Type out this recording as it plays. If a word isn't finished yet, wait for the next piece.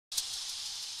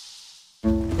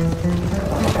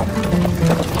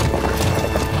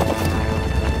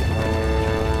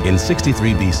In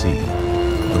 63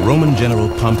 BC, the Roman general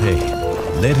Pompey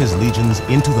led his legions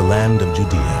into the land of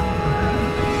Judea.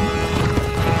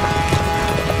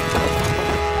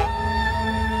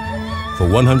 For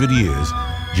 100 years,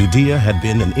 Judea had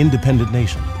been an independent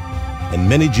nation, and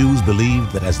many Jews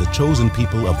believed that as the chosen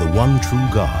people of the one true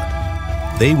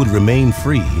God, they would remain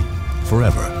free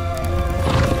forever.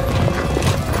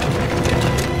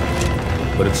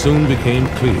 But it soon became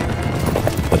clear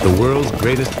that the world's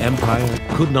greatest empire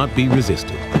could not be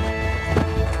resisted.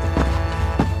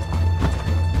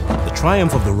 The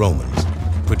triumph of the Romans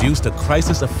produced a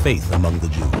crisis of faith among the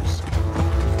Jews.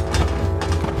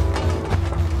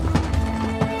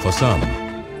 For some,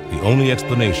 the only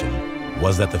explanation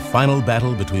was that the final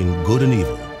battle between good and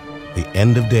evil, the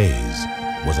end of days,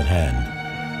 was at hand.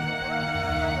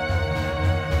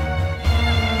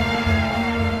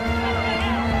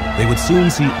 They would soon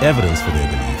see evidence for their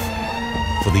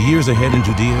belief, for the years ahead in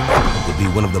Judea would be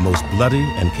one of the most bloody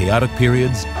and chaotic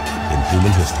periods in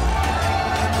human history.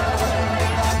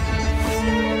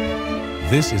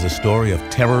 This is a story of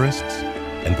terrorists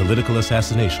and political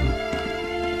assassination,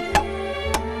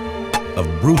 of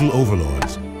brutal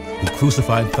overlords who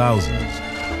crucified thousands,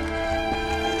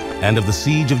 and of the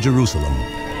siege of Jerusalem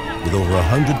with over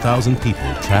 100,000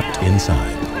 people trapped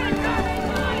inside.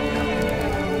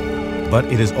 But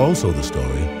it is also the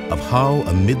story of how,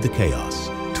 amid the chaos,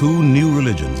 two new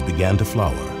religions began to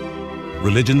flower.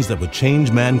 Religions that would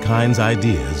change mankind's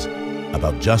ideas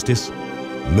about justice,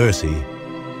 mercy,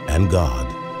 and God.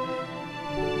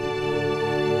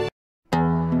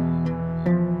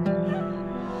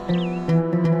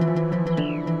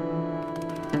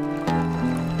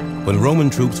 When Roman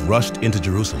troops rushed into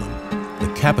Jerusalem,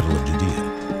 the capital of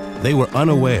Judea, they were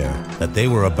unaware that they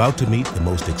were about to meet the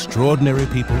most extraordinary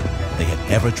people they had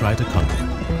ever tried to conquer.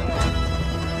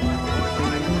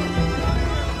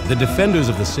 The defenders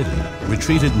of the city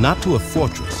retreated not to a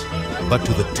fortress, but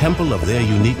to the temple of their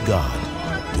unique God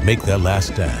to make their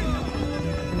last stand.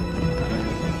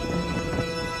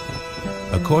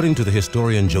 According to the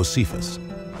historian Josephus,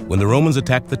 when the Romans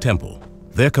attacked the temple,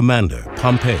 their commander,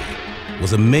 Pompey,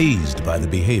 was amazed by the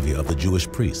behavior of the Jewish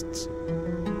priests.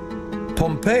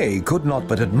 Pompey could not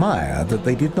but admire that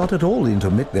they did not at all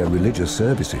intermit their religious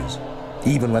services,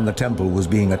 even when the temple was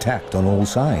being attacked on all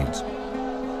sides.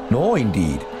 Nor,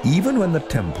 indeed, even when the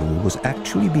temple was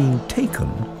actually being taken,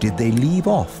 did they leave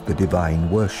off the divine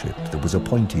worship that was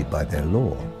appointed by their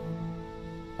law.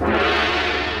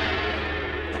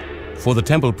 For the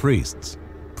temple priests,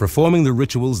 performing the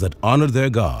rituals that honored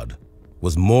their God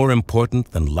was more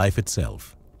important than life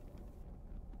itself.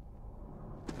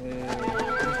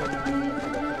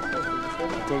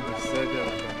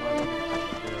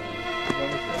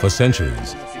 For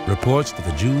centuries, reports that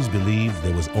the Jews believed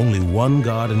there was only one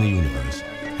God in the universe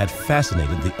had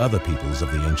fascinated the other peoples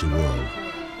of the ancient world.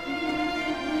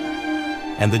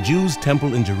 And the Jews'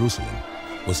 temple in Jerusalem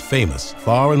was famous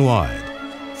far and wide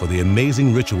for the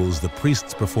amazing rituals the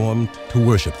priests performed to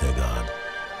worship their God.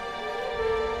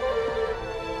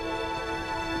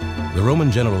 The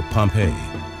Roman general Pompey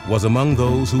was among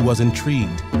those who was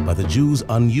intrigued by the Jews'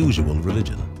 unusual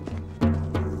religion.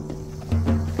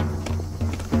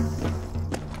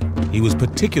 He was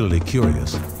particularly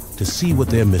curious to see what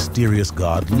their mysterious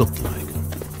God looked like.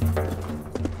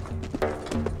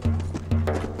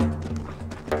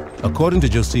 According to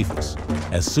Josephus,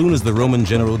 as soon as the Roman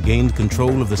general gained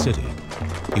control of the city,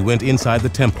 he went inside the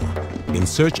temple in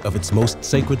search of its most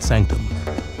sacred sanctum,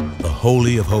 the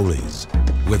Holy of Holies,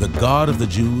 where the God of the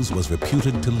Jews was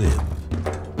reputed to live.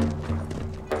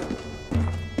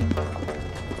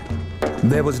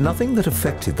 There was nothing that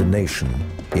affected the nation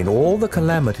in all the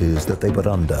calamities that they were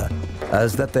under,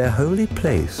 as that their holy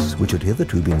place, which had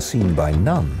hitherto been seen by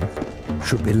none,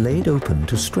 should be laid open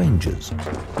to strangers.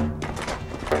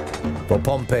 For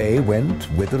Pompey went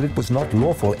whither it was not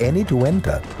lawful any to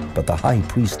enter but the high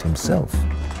priest himself.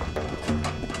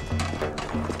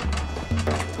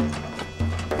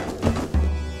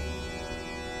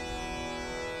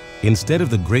 Instead of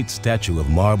the great statue of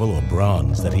marble or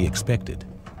bronze that he expected,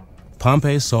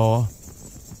 Pompey saw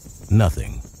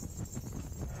nothing.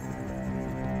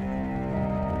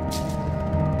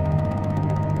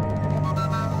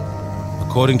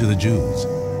 According to the Jews,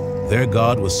 their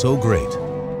God was so great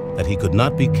that he could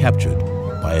not be captured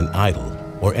by an idol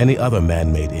or any other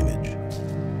man-made image.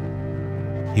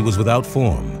 He was without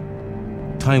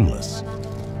form, timeless,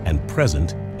 and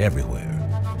present everywhere.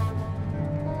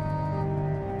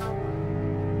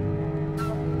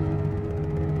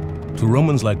 To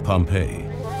Romans like Pompey,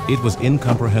 it was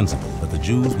incomprehensible that the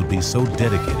Jews would be so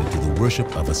dedicated to the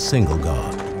worship of a single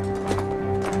God.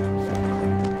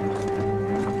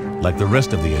 Like the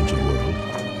rest of the ancient world,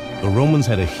 the Romans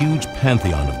had a huge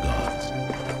pantheon of gods,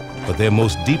 but their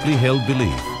most deeply held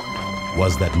belief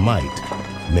was that might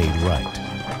made right.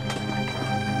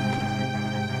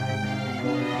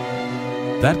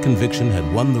 That conviction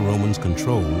had won the Romans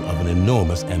control of an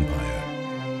enormous empire.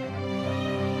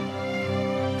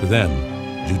 To them,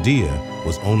 Judea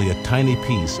was only a tiny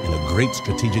piece in a great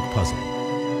strategic puzzle.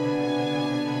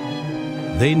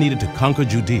 They needed to conquer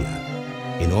Judea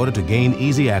in order to gain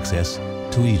easy access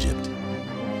to Egypt.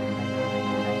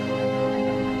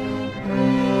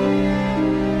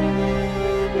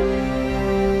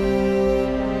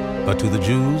 But to the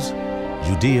Jews,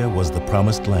 Judea was the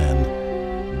promised land,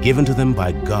 given to them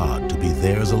by God to be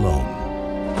theirs alone.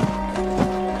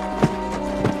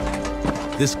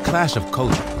 This clash of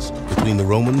cultures between the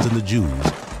Romans and the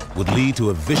Jews would lead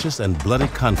to a vicious and bloody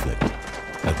conflict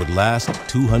that would last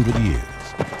 200 years.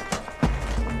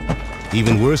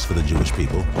 Even worse for the Jewish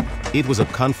people, it was a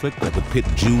conflict that would pit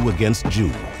Jew against Jew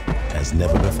as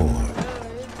never before.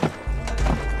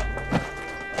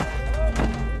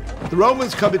 The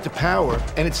Romans come into power,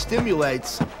 and it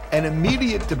stimulates an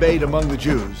immediate debate among the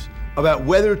Jews about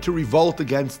whether to revolt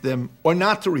against them or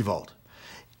not to revolt.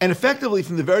 And effectively,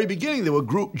 from the very beginning, there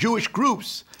were Jewish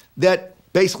groups that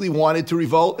basically wanted to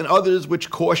revolt, and others which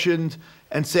cautioned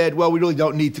and said, well, we really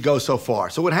don't need to go so far.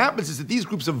 So what happens is that these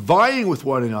groups are vying with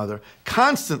one another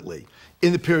constantly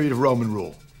in the period of Roman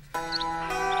rule.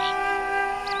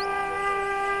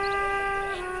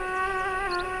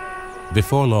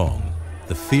 Before long,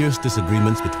 the fierce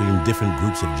disagreements between different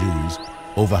groups of Jews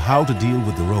over how to deal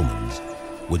with the Romans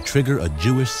would trigger a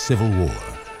Jewish civil war.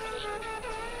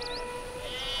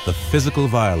 The physical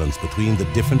violence between the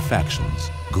different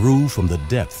factions grew from the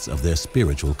depths of their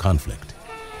spiritual conflict.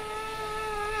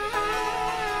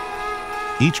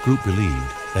 Each group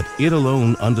believed that it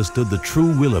alone understood the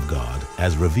true will of God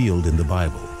as revealed in the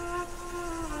Bible,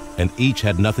 and each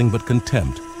had nothing but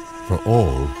contempt for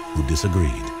all who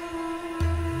disagreed.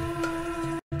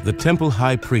 The temple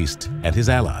high priest and his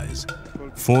allies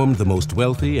formed the most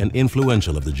wealthy and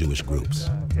influential of the Jewish groups.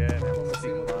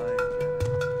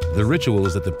 The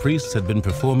rituals that the priests had been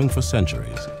performing for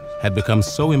centuries had become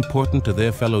so important to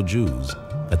their fellow Jews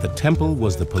that the temple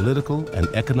was the political and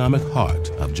economic heart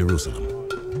of Jerusalem.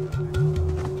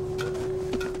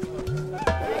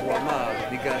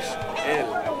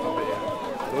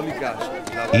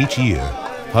 Each year,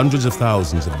 hundreds of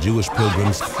thousands of Jewish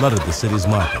pilgrims flooded the city's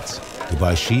markets to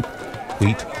buy sheep,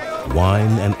 wheat,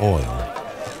 wine, and oil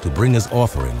to bring as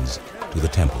offerings to the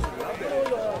temple.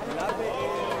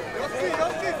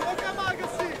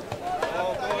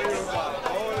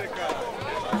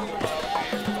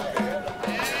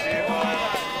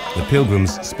 The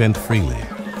pilgrims spent freely,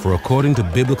 for according to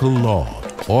biblical law,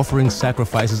 offering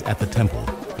sacrifices at the temple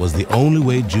was the only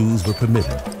way Jews were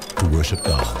permitted to worship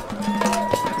God.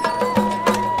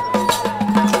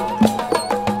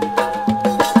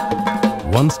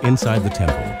 Once inside the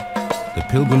temple, the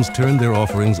pilgrims turned their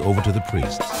offerings over to the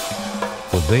priests,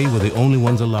 for they were the only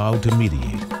ones allowed to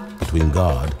mediate between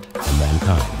God and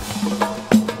mankind.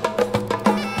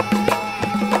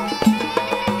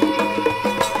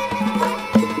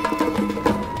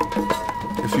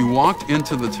 If you walked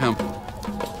into the temple,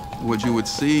 what you would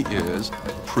see is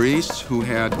priests who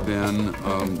had been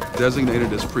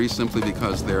designated as priests simply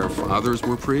because their fathers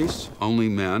were priests, only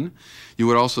men. You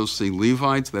would also see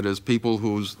Levites, that is, people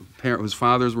whose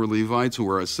fathers were Levites who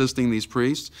were assisting these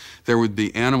priests. There would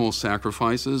be animal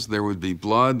sacrifices, there would be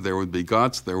blood, there would be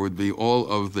guts, there would be all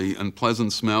of the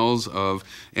unpleasant smells of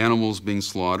animals being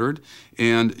slaughtered,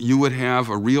 and you would have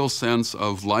a real sense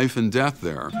of life and death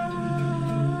there.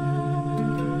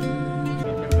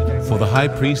 For the high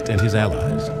priest and his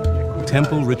allies,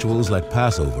 temple rituals like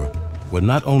Passover were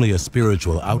not only a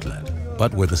spiritual outlet,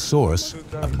 but were the source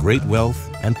of great wealth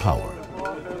and power.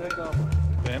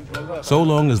 So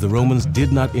long as the Romans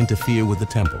did not interfere with the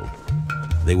temple,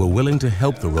 they were willing to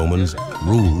help the Romans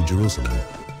rule Jerusalem.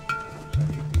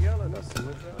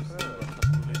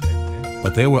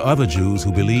 But there were other Jews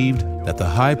who believed that the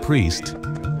high priest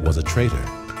was a traitor.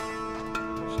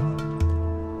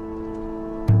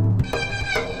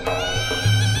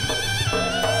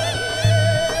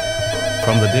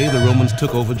 From the day the Romans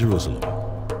took over Jerusalem,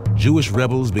 Jewish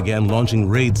rebels began launching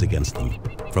raids against them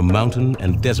from mountain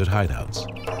and desert hideouts.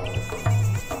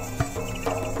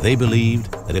 They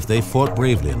believed that if they fought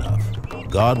bravely enough,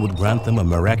 God would grant them a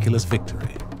miraculous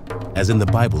victory, as in the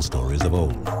Bible stories of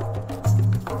old.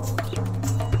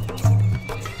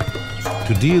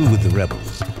 To deal with the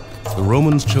rebels, the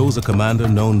Romans chose a commander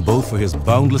known both for his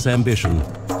boundless ambition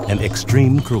and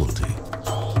extreme cruelty,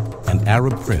 an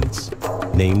Arab prince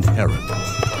named Herod.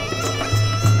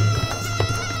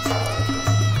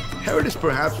 Herod is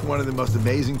perhaps one of the most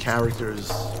amazing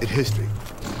characters in history.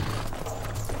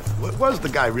 What was the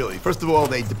guy really? First of all,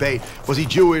 they debate, was he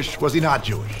Jewish, was he not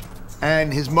Jewish?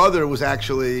 And his mother was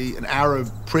actually an Arab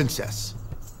princess,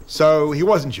 so he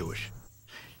wasn't Jewish.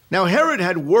 Now, Herod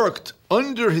had worked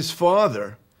under his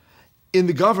father in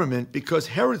the government because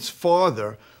Herod's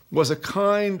father was a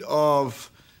kind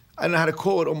of, I don't know how to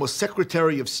call it, almost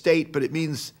Secretary of State, but it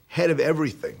means head of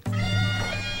everything.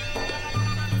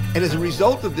 And as a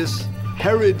result of this,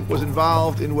 Herod was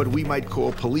involved in what we might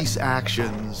call police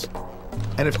actions.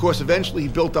 And of course, eventually he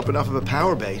built up enough of a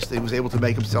power base that he was able to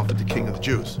make himself into king of the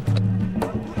Jews.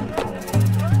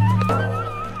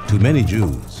 To many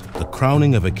Jews, the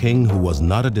crowning of a king who was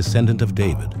not a descendant of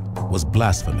David was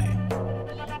blasphemy.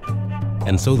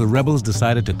 And so the rebels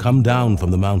decided to come down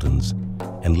from the mountains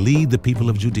and lead the people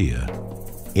of Judea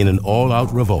in an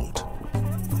all-out revolt.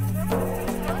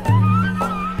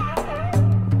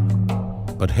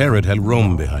 But Herod had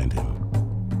Rome behind him,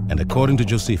 and according to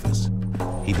Josephus,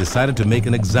 he decided to make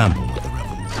an example of the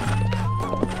rebels.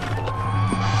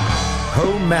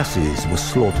 Whole masses were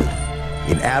slaughtered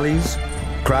in alleys,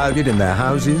 crowded in their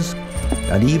houses,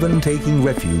 and even taking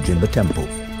refuge in the temple.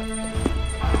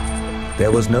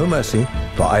 There was no mercy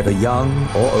for either young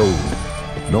or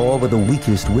old, nor were the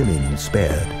weakest women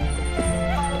spared.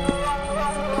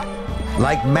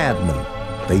 Like madmen,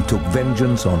 they took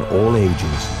vengeance on all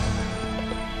ages.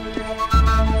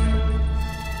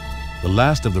 The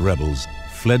last of the rebels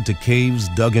fled to caves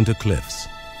dug into cliffs,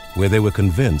 where they were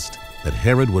convinced that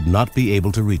Herod would not be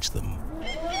able to reach them.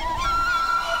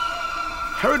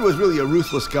 Herod was really a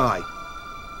ruthless guy.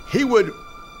 He would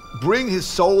bring his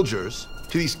soldiers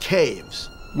to these caves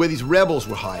where these rebels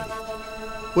were hiding.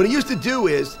 What he used to do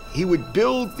is he would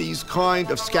build these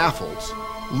kind of scaffolds,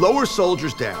 lower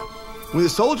soldiers down. When the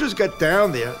soldiers got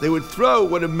down there, they would throw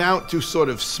what amount to sort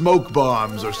of smoke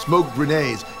bombs or smoke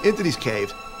grenades into these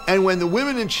caves. And when the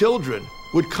women and children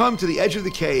would come to the edge of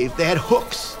the cave, they had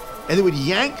hooks, and they would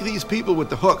yank these people with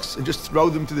the hooks and just throw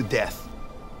them to the death.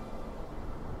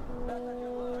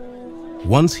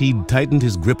 Once he'd tightened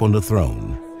his grip on the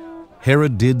throne,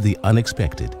 Herod did the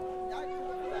unexpected.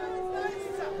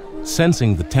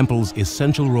 Sensing the temple's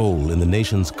essential role in the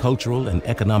nation's cultural and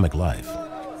economic life,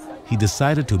 he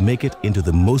decided to make it into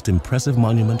the most impressive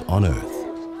monument on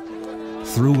earth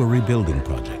through a rebuilding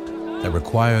project that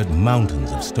required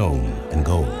mountains of stone and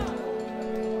gold.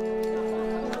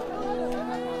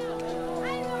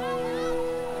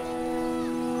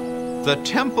 The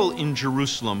temple in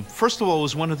Jerusalem, first of all,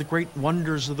 was one of the great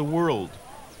wonders of the world.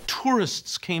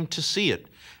 Tourists came to see it.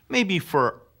 Maybe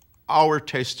for our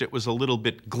taste it was a little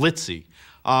bit glitzy,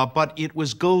 but it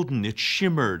was golden, it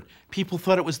shimmered. People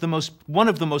thought it was one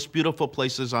of the most beautiful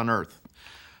places on earth.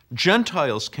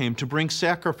 Gentiles came to bring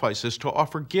sacrifices, to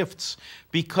offer gifts,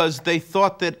 because they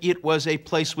thought that it was a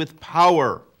place with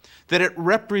power, that it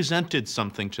represented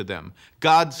something to them,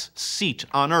 God's seat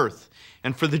on earth.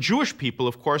 And for the Jewish people,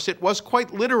 of course, it was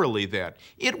quite literally that.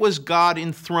 It was God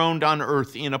enthroned on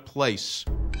earth in a place.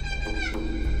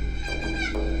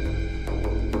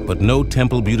 But no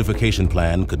temple beautification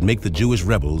plan could make the Jewish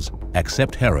rebels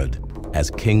accept Herod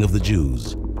as king of the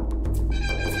Jews.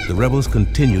 The rebels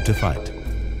continued to fight,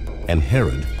 and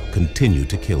Herod continued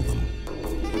to kill them.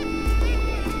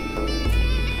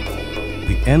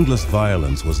 The endless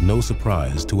violence was no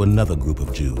surprise to another group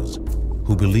of Jews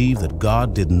who believed that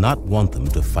God did not want them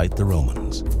to fight the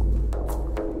Romans.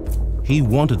 He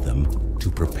wanted them to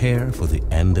prepare for the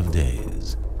end of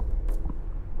days.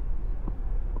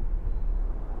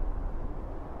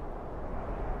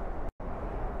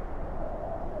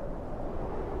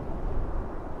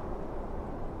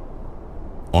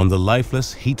 On the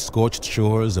lifeless, heat-scorched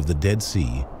shores of the Dead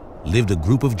Sea lived a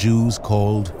group of Jews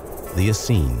called the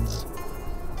Essenes.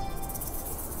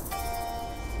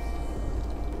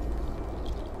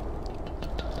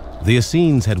 The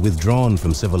Essenes had withdrawn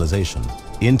from civilization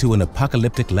into an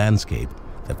apocalyptic landscape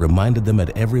that reminded them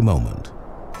at every moment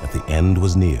that the end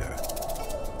was near.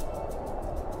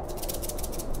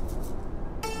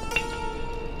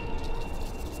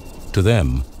 To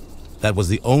them, that was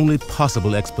the only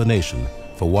possible explanation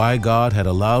for why God had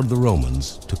allowed the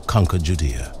Romans to conquer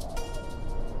Judea.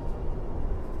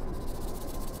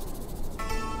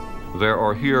 There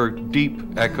are here deep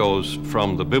echoes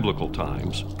from the biblical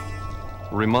times,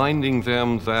 reminding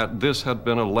them that this had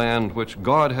been a land which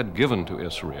God had given to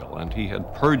Israel, and he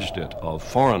had purged it of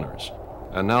foreigners.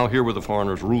 And now here were the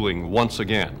foreigners ruling once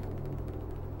again.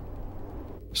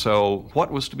 So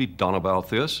what was to be done about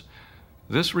this?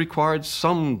 This required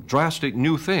some drastic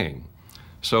new thing.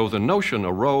 So the notion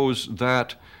arose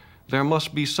that there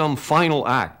must be some final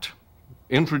act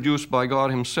introduced by God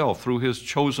himself through his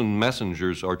chosen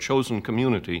messengers or chosen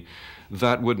community,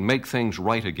 that would make things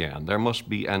right again. There must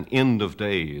be an end of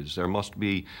days. There must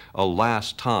be a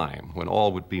last time when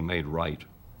all would be made right.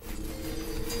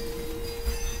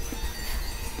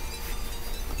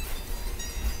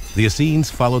 The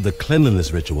Essenes followed the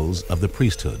cleanliness rituals of the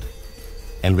priesthood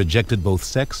and rejected both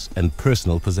sex and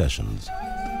personal possessions.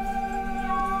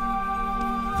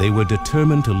 They were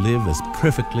determined to live as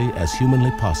perfectly as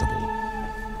humanly possible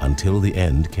until the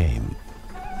end came.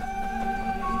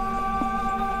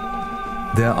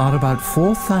 There are about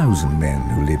 4,000 men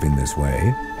who live in this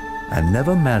way and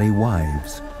never marry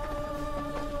wives.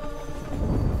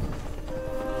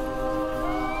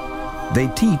 They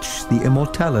teach the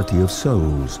immortality of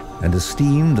souls and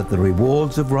esteem that the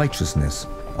rewards of righteousness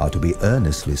are to be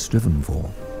earnestly striven for.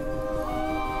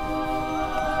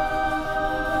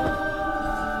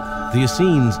 The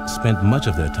Essenes spent much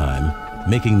of their time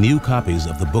making new copies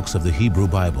of the books of the Hebrew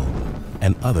Bible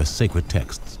and other sacred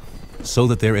texts, so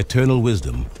that their eternal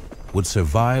wisdom would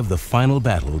survive the final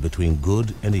battle between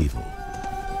good and evil.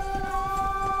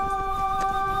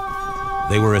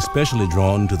 They were especially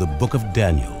drawn to the book of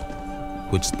Daniel,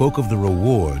 which spoke of the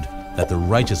reward that the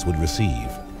righteous would receive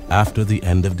after the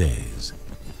end of days.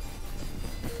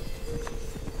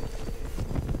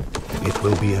 It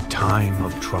will be a time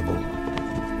of trouble,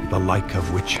 the like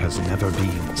of which has never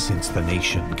been since the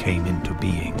nation came into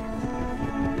being.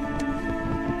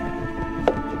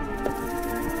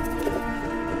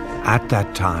 At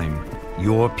that time,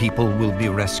 your people will be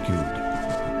rescued,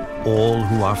 all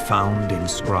who are found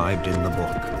inscribed in the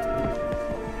book.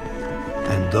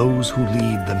 And those who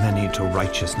lead the many to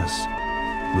righteousness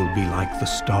will be like the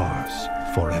stars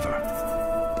forever.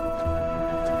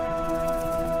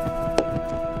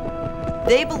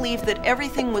 They believed that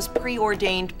everything was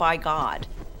preordained by God,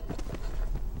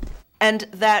 and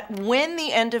that when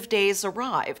the end of days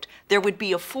arrived, there would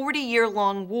be a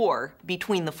 40-year-long war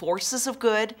between the forces of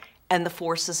good and the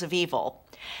forces of evil.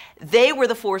 They were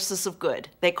the forces of good.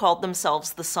 They called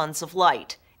themselves the sons of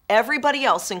light. Everybody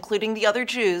else, including the other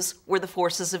Jews, were the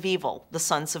forces of evil, the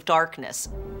sons of darkness.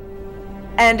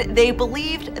 And they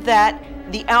believed that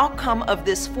the outcome of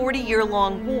this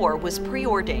 40-year-long war was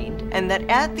preordained, and that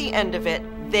at the end of it,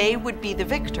 they would be the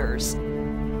victors.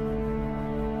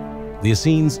 The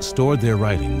Essenes stored their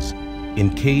writings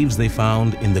in caves they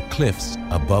found in the cliffs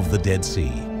above the Dead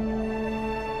Sea.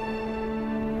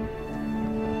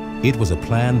 It was a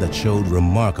plan that showed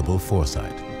remarkable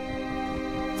foresight,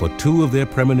 for two of their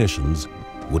premonitions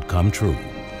would come true.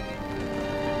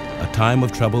 A time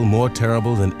of trouble more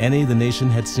terrible than any the nation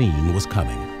had seen was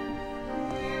coming.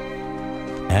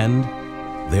 And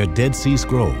their Dead Sea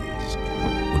Scrolls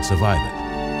would survive it.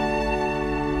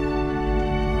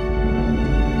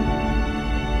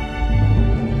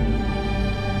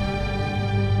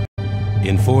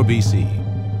 In 4 BC,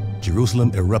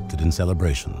 Jerusalem erupted in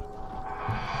celebration.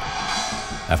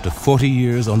 After 40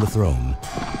 years on the throne,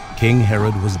 King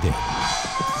Herod was dead.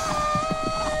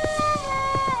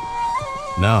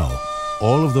 Now,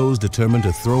 all of those determined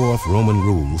to throw off Roman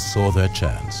rule saw their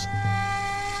chance.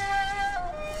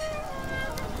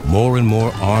 More and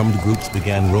more armed groups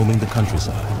began roaming the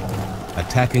countryside,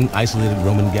 attacking isolated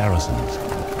Roman garrisons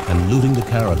and looting the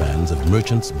caravans of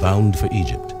merchants bound for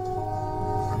Egypt.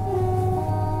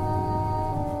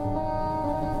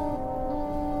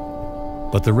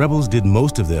 But the rebels did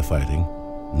most of their fighting,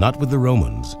 not with the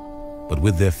Romans, but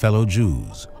with their fellow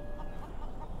Jews.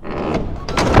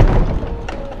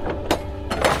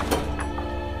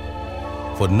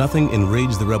 For nothing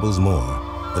enraged the rebels more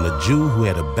than a Jew who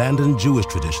had abandoned Jewish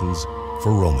traditions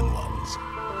for Roman ones.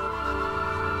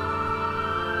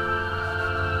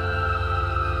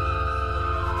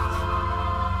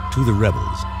 To the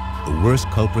rebels, the worst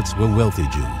culprits were wealthy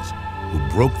Jews who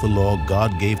broke the law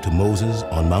God gave to Moses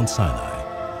on Mount Sinai,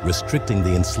 restricting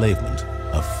the enslavement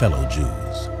of fellow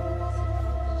Jews.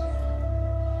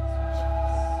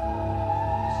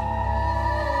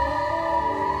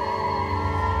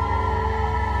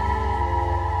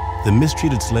 The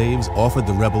mistreated slaves offered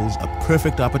the rebels a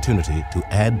perfect opportunity to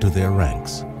add to their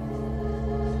ranks.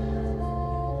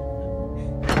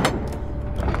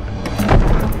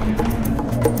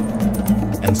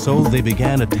 And so they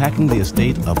began attacking the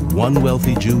estate of one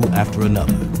wealthy Jew after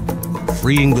another,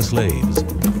 freeing the slaves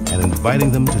and inviting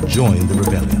them to join the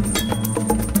rebellion.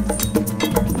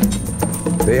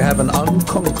 They have an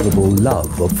unconquerable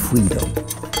love of freedom.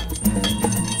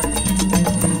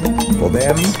 For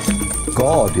them,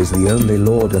 God is the only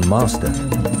Lord and Master.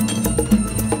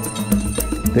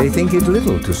 They think it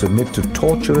little to submit to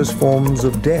torturous forms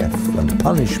of death and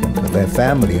punishment of their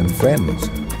family and friends.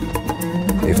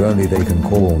 if only they can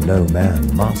call no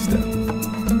man master.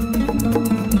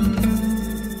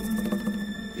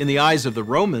 In the eyes of the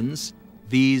Romans,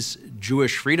 these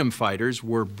Jewish freedom fighters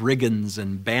were brigands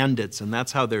and bandits, and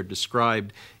that's how they're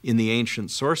described in the ancient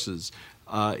sources.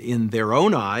 In their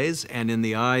own eyes and in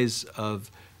the eyes of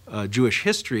Jewish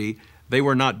history, they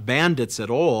were not bandits at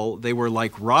all. They were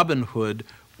like Robin Hood,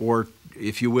 or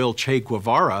if you will, Che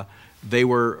Guevara. They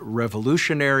were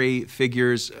revolutionary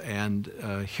figures and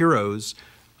heroes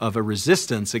of a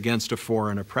resistance against a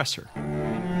foreign oppressor.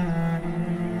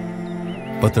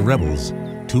 But the rebels,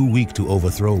 too weak to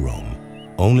overthrow Rome,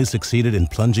 only succeeded in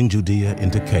plunging Judea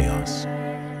into chaos.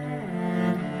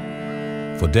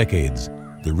 For decades,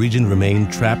 the region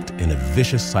remained trapped in a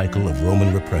vicious cycle of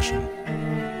Roman repression,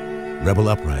 rebel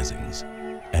uprisings,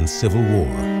 and civil war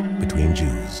between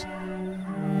Jews.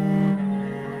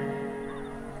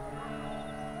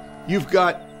 You've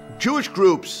got Jewish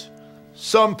groups,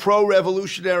 some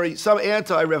pro-revolutionary, some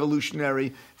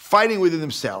anti-revolutionary, fighting within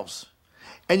themselves.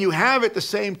 And you have at the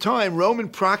same time Roman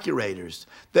procurators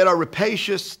that are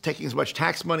rapacious, taking as much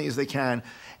tax money as they can,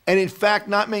 and in fact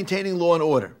not maintaining law and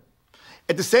order.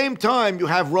 At the same time, you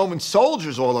have Roman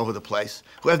soldiers all over the place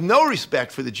who have no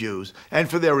respect for the Jews and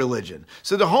for their religion.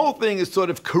 So the whole thing is sort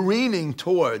of careening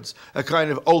towards a kind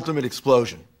of ultimate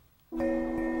explosion.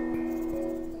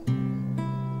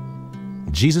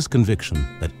 Jesus' conviction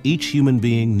that each human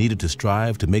being needed to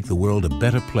strive to make the world a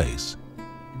better place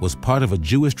was part of a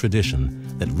Jewish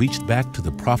tradition that reached back to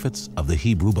the prophets of the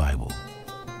Hebrew Bible.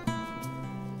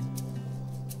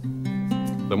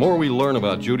 The more we learn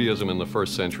about Judaism in the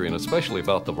first century, and especially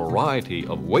about the variety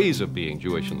of ways of being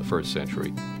Jewish in the first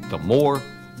century, the more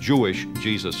Jewish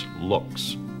Jesus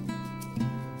looks.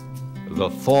 The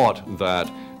thought that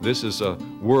this is a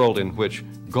world in which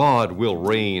God will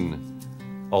reign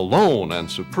alone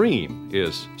and supreme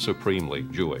is supremely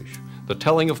Jewish. The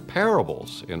telling of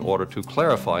parables in order to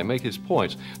clarify, make his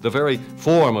points, the very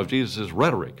form of Jesus'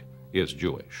 rhetoric is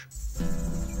Jewish.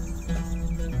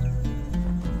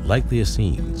 Like the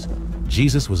Essenes,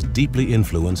 Jesus was deeply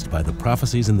influenced by the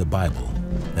prophecies in the Bible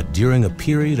that during a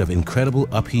period of incredible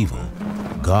upheaval,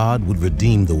 God would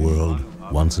redeem the world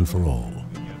once and for all.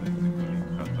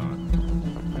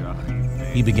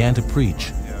 He began to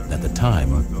preach that the time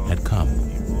had come.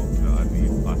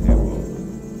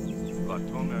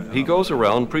 He goes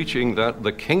around preaching that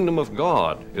the kingdom of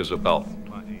God is about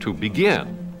to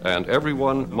begin, and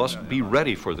everyone must be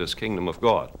ready for this kingdom of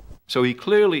God. So he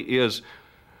clearly is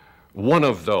one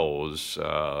of those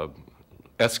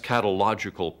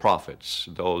eschatological prophets,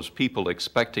 those people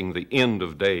expecting the end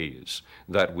of days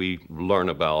that we learn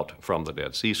about from the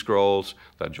Dead Sea Scrolls,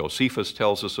 that Josephus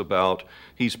tells us about.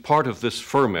 He's part of this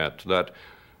ferment that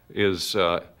is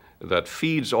that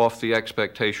feeds off the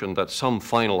expectation that some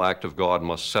final act of God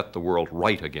must set the world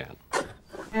right again.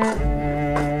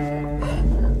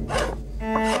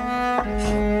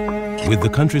 With the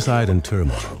countryside in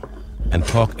turmoil and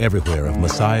talk everywhere of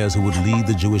messiahs who would lead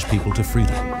the Jewish people to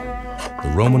freedom,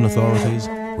 the Roman authorities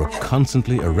were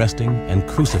constantly arresting and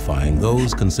crucifying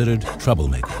those considered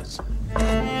troublemakers.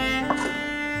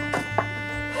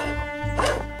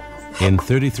 In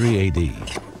 33 AD,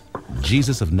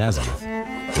 Jesus of Nazareth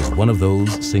was one of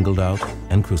those singled out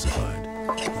and crucified.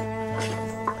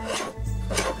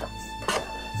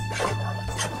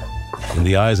 In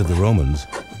the eyes of the Romans,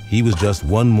 he was just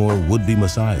one more would-be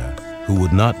Messiah who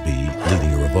would not be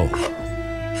leading a revolt.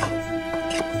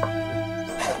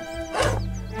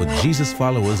 But Jesus'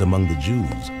 followers among the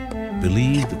Jews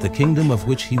believed that the kingdom of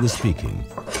which he was speaking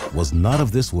was not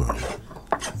of this world,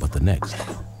 but the next.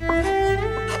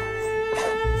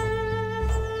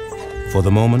 For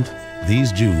the moment,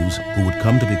 these Jews, who would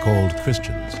come to be called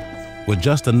Christians, were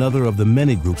just another of the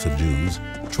many groups of Jews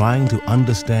trying to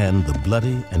understand the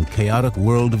bloody and chaotic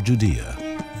world of Judea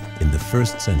in the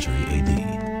 1st century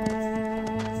AD.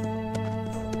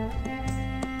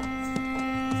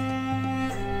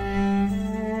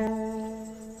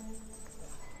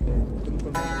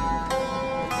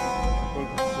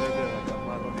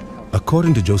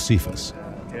 According to Josephus,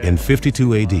 in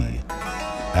 52 AD,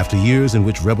 after years in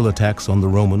which rebel attacks on the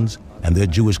Romans and their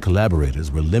Jewish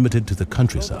collaborators were limited to the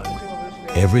countryside,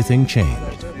 everything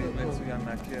changed.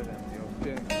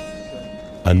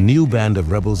 A new band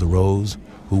of rebels arose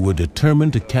who were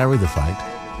determined to carry the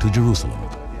fight to Jerusalem.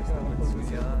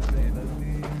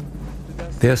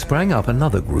 There sprang up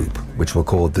another group, which were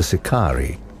called the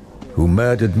Sicarii, who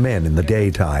murdered men in the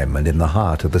daytime and in the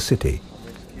heart of the city.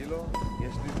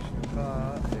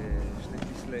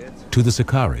 To the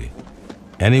Sicarii,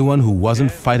 anyone who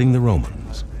wasn't fighting the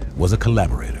Romans was a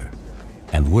collaborator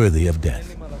and worthy of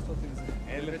death.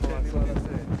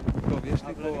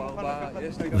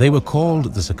 They were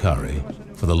called the Sicarii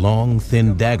for the long,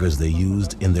 thin daggers they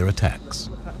used in their attacks.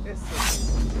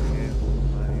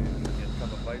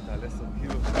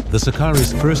 The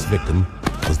Sicarii's first victim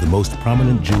was the most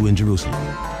prominent Jew in Jerusalem,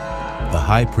 the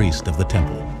high priest of the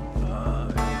temple.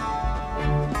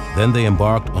 Then they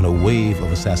embarked on a wave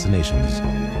of assassinations,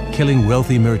 killing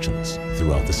wealthy merchants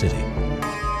throughout the city.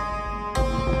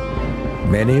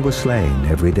 Many were slain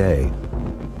every day,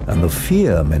 and the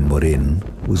fear men were in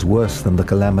was worse than the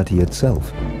calamity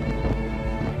itself.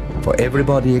 For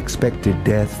everybody expected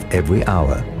death every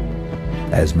hour,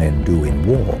 as men do in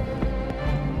war.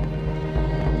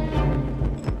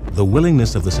 The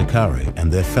willingness of the Sicarii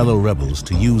and their fellow rebels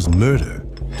to use murder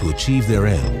to achieve their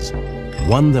ends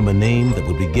won them a name that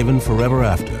would be given forever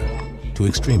after to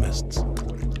extremists.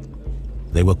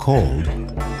 They were called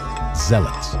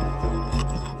zealots.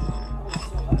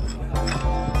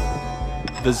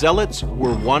 The Zealots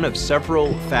were one of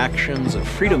several factions of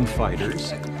freedom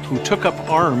fighters who took up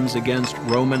arms against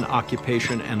Roman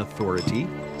occupation and authority.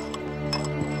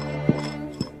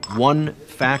 One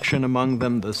faction among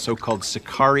them, the so-called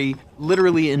Sicarii,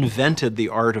 literally invented the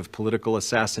art of political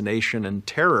assassination and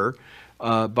terror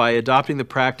by adopting the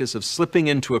practice of slipping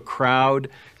into a crowd,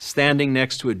 standing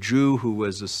next to a Jew who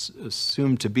was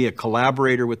assumed to be a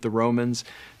collaborator with the Romans,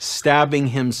 stabbing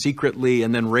him secretly,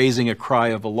 and then raising a cry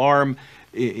of alarm.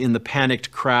 In the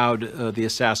panicked crowd, the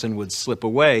assassin would slip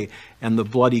away, and the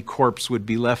bloody corpse would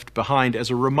be left behind as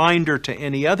a reminder to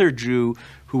any other Jew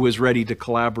who was ready to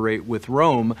collaborate with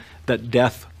Rome that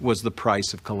death was the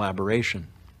price of collaboration.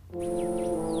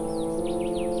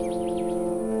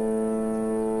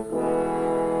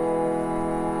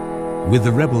 With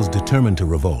the rebels determined to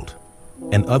revolt,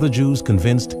 and other Jews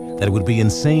convinced that it would be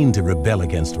insane to rebel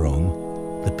against Rome,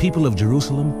 the people of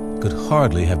Jerusalem could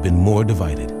hardly have been more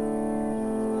divided.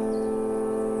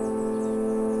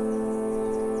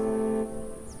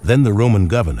 Then the Roman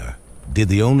governor did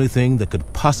the only thing that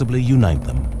could possibly unite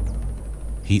them.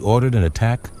 He ordered an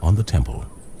attack on the temple.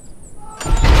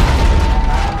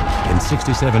 In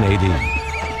 67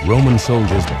 AD, Roman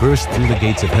soldiers burst through the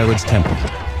gates of Herod's temple,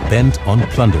 bent on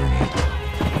plundering it.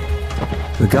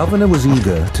 The governor was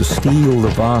eager to steal the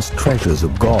vast treasures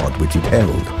of God which it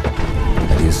held,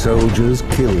 and his soldiers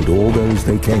killed all those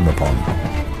they came upon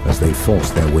as they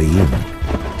forced their way in.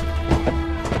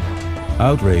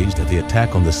 Outraged at the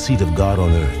attack on the seat of God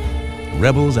on earth,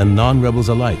 rebels and non-rebels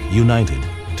alike united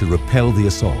to repel the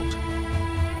assault.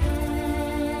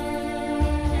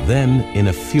 Then, in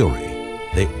a fury,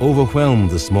 they overwhelmed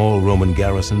the small Roman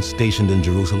garrison stationed in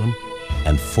Jerusalem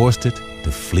and forced it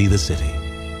to flee the city.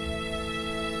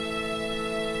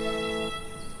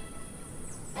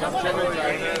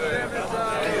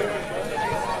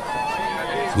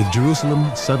 With Jerusalem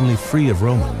suddenly free of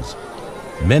Romans,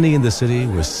 many in the city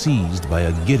were seized by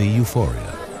a giddy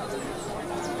euphoria.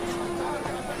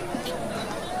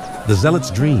 The Zealots'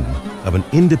 dream of an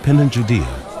independent Judea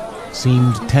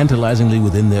seemed tantalizingly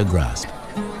within their grasp.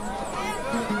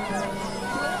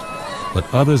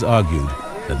 But others argued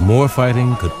that more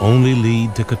fighting could only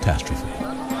lead to catastrophe.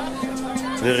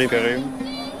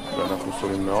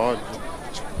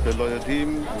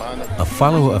 A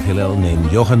follower of Hillel named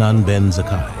Yochanan ben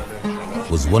Zakkai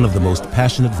was one of the most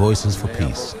passionate voices for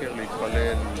peace.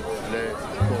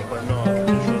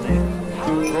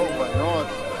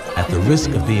 At the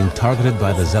risk of being targeted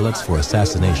by the Zealots for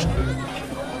assassination,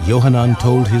 Yochanan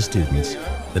told his students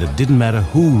that it didn't matter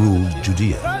who ruled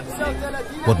Judea.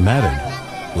 What mattered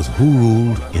was who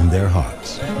ruled in their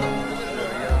hearts.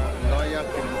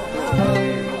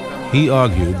 He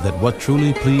argued that what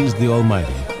truly pleased the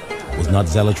Almighty was not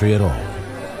zealotry at all,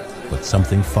 but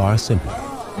something far simpler: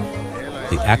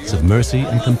 the acts of mercy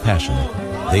and compassion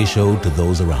they showed to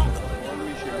those around them.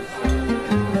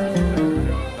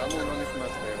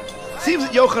 It seems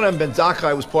that Yochanan ben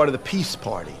Zakkai was part of the peace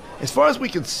party. As far as we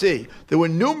can see, there were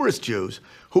numerous Jews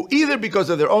who, either because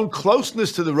of their own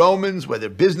closeness to the Romans, whether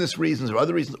business reasons or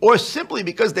other reasons, or simply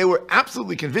because they were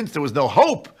absolutely convinced there was no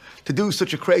hope to do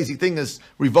such a crazy thing as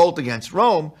revolt against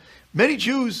Rome, many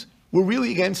Jews were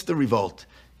really against the revolt.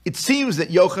 It seems that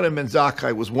Yochanan ben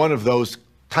Zakkai was one of those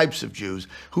types of Jews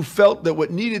who felt that what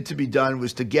needed to be done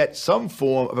was to get some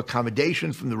form of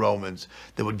accommodation from the Romans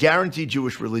that would guarantee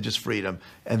Jewish religious freedom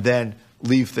and then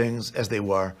leave things as they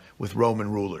were with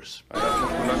Roman rulers.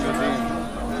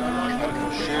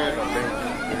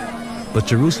 But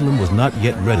Jerusalem was not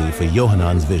yet ready for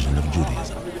Yohanan's vision of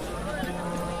Judaism.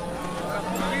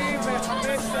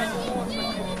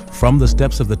 From the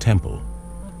steps of the temple,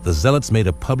 the Zealots made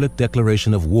a public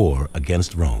declaration of war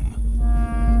against Rome.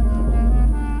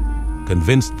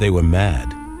 Convinced they were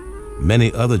mad,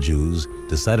 many other Jews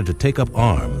decided to take up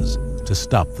arms to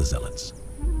stop the Zealots.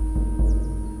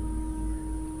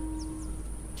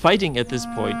 Fighting at this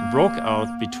point broke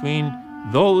out between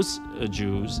those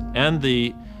Jews and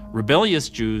the rebellious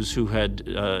Jews who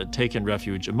had taken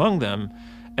refuge among them,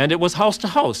 and it was house to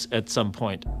house at some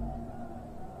point.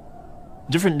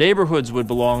 Different neighborhoods would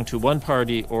belong to one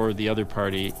party or the other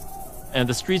party, and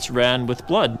the streets ran with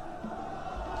blood.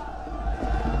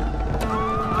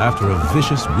 After a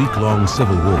vicious week-long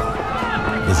civil war,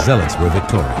 the Zealots were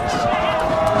victorious.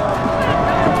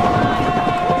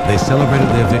 They celebrated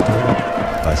their victory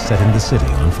by setting the city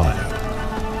on fire.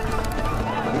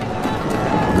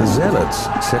 The Zealots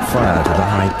set fire to the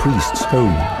high priest's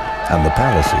home and the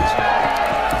palaces.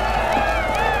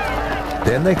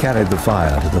 Then they carried the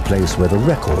fire to the place where the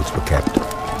records were kept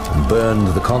and burned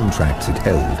the contracts it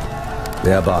held,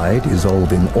 thereby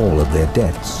dissolving all of their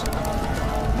debts.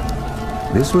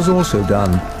 This was also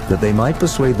done that they might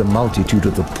persuade the multitude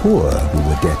of the poor who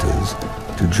were debtors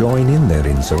to join in their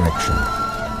insurrection.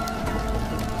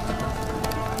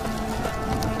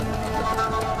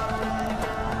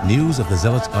 News of the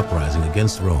Zealots' uprising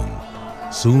against Rome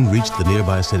soon reached the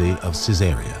nearby city of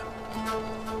Caesarea.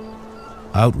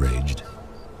 Outraged,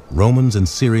 Romans and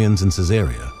Syrians in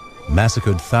Caesarea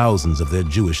massacred thousands of their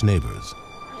Jewish neighbors.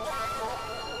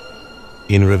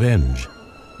 In revenge,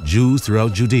 Jews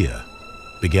throughout Judea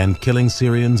began killing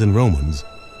Syrians and Romans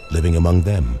living among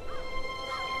them.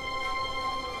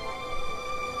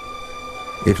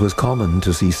 It was common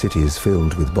to see cities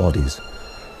filled with bodies,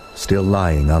 still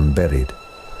lying unburied,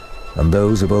 and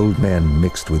those of old men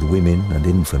mixed with women and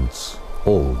infants,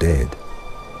 all dead.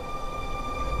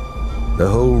 The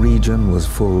whole region was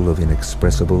full of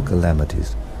inexpressible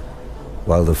calamities,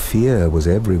 while the fear was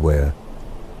everywhere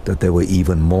that there were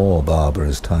even more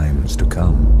barbarous times to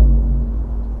come.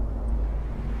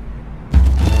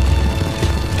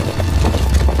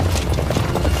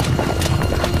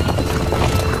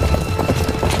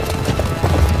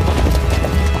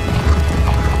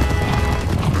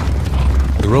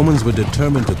 The Romans were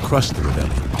determined to crush the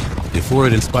rebellion before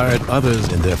it inspired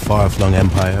others in their far-flung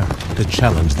empire to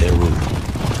challenge their rule.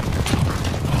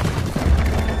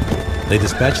 They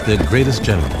dispatched their greatest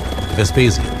general,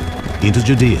 Vespasian, into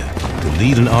Judea to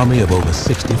lead an army of over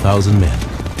 60,000 men.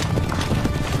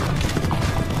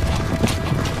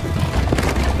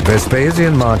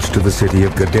 Vespasian marched to the city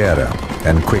of Gadara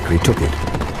and quickly took it,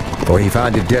 for he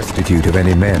found it destitute of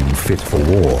any men fit for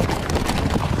war.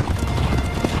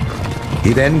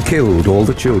 He then killed all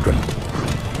the children,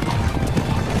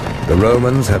 the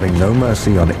Romans having no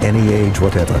mercy on any age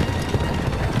whatever,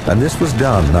 and this was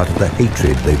done out of the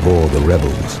hatred they bore the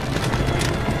rebels.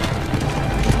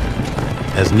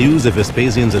 As news of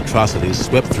Vespasian's atrocities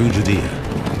swept through Judea,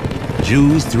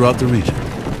 Jews throughout the region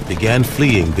began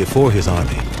fleeing before his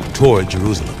army toward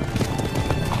Jerusalem.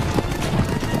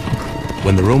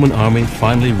 When the Roman army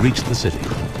finally reached the city,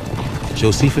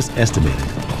 Josephus estimated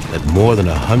that more than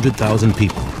 100,000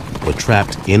 people were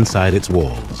trapped inside its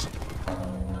walls.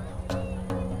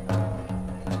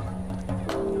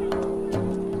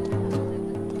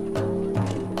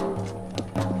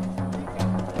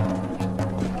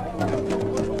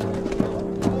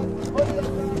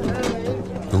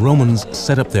 The Romans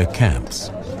set up their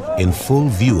camps in full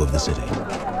view of the city,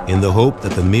 in the hope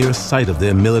that the mere sight of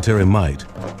their military might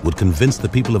would convince the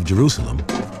people of Jerusalem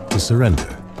to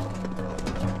surrender.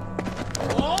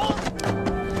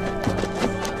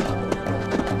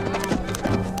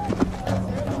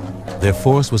 Their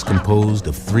force was composed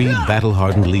of 3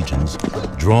 battle-hardened legions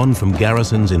drawn from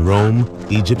garrisons in Rome,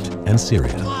 Egypt, and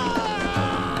Syria.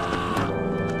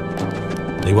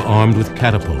 They were armed with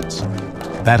catapults,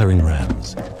 battering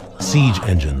rams, siege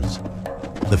engines,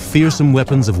 the fearsome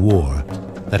weapons of war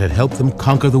that had helped them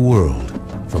conquer the world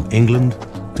from England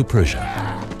to Persia.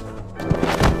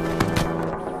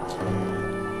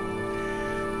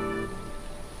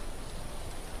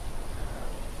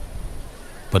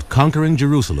 But conquering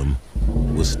Jerusalem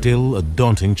was still a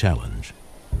daunting challenge.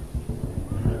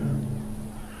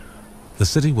 The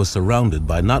city was surrounded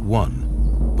by not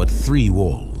 1, but 3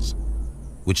 walls,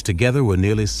 which together were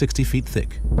nearly 60 feet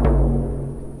thick.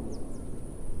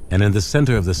 And in the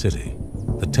center of the city,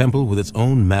 the temple with its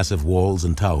own massive walls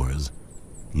and towers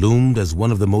loomed as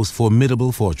one of the most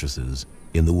formidable fortresses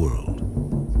in the world.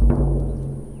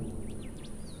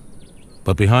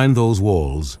 But behind those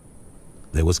walls,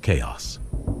 there was chaos.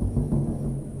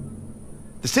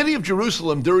 The city of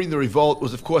Jerusalem during the revolt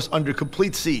was, of course, under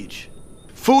complete siege.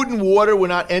 Food and water were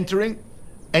not entering,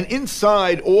 and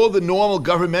inside, all the normal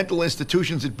governmental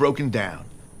institutions had broken down.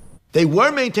 They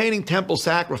were maintaining temple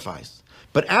sacrifice,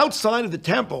 But outside of the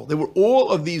temple, there were all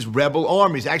of these rebel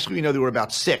armies. Actually, we know there were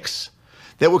about 6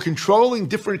 that were controlling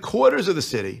different quarters of the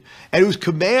city and whose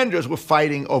commanders were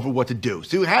fighting over what to do.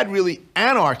 So you had really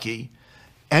anarchy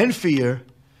and fear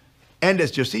and,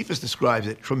 as Josephus describes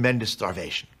it, tremendous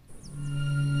starvation.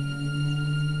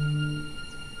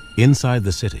 Inside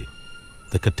the city,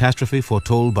 the catastrophe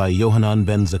foretold by Yohanan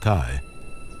ben Zakkai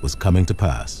was coming to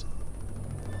pass.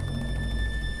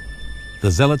 The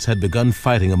Zealots had begun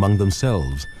fighting among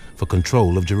themselves for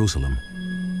control of Jerusalem.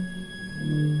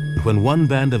 When one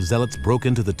band of Zealots broke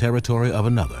into the territory of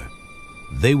another,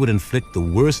 they would inflict the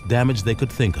worst damage they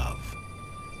could think of,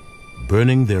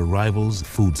 burning their rivals'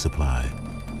 food supply.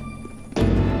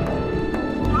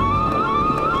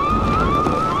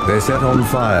 They set on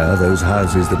fire those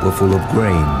houses that were full of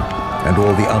grain and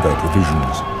all the other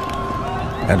provisions.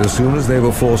 And as soon as they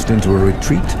were forced into a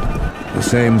retreat, the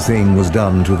same thing was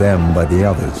done to them by the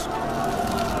others.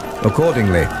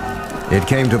 Accordingly, it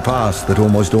came to pass that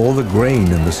almost all the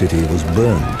grain in the city was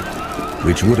burned,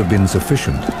 which would have been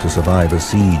sufficient to survive a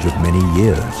siege of many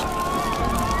years.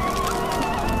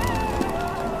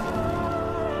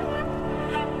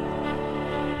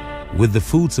 With the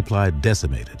food supply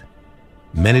decimated,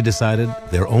 many decided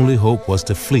their only hope was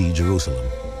to flee Jerusalem.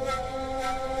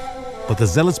 But the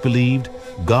Zealots believed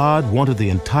God wanted the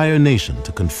entire nation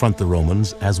to confront the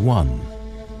Romans as one.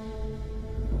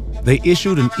 They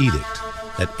issued an edict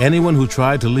that anyone who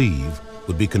tried to leave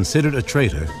would be considered a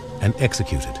traitor and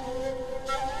executed.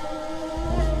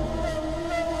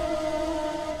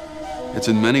 It's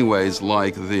in many ways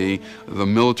like the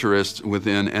militarists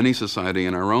within any society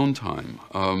in our own time,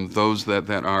 those that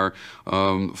are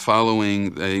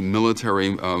following a military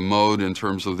mode in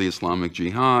terms of the Islamic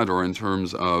Jihad, or in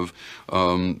terms of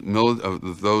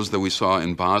those that we saw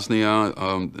in Bosnia.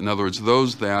 In other words,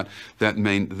 those that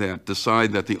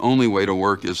decide that the only way to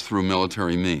work is through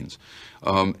military means.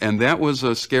 And that was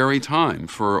a scary time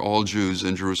for all Jews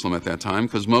in Jerusalem at that time,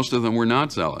 because most of them were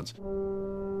not zealots.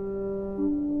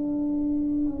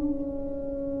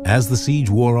 As the siege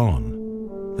wore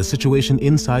on, the situation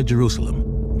inside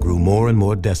Jerusalem grew more and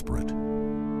more desperate.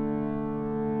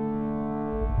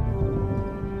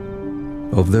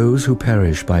 Of those who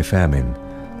perished by famine,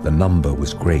 the number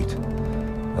was great,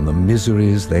 and the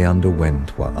miseries they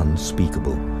underwent were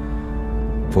unspeakable.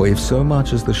 For if so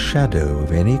much as the shadow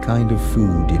of any kind of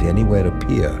food did anywhere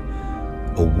appear,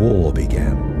 a war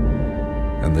began,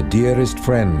 and the dearest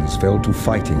friends fell to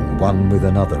fighting one with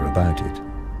another about it.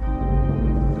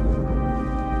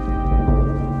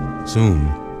 Soon,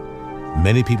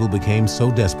 many people became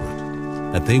so desperate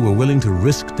that they were willing to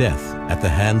risk death at the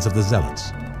hands of the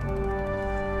Zealots.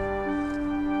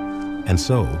 And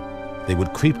so, they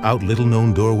would creep out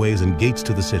little-known doorways and gates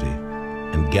to the city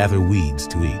and gather weeds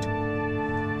to eat.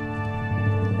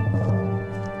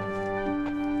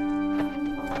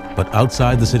 But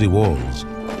outside the city walls,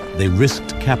 they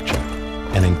risked capture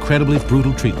and incredibly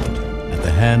brutal treatment at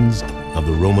the hands of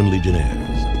the Roman legionnaires.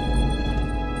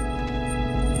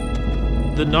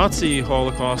 The Nazi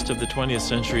Holocaust of the 20th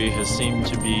century has seemed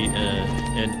to be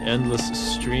an endless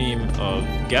stream of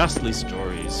ghastly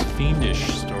stories, fiendish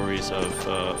stories of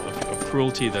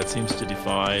cruelty that seems to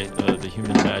defy the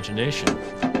human imagination.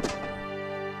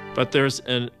 But there's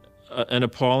an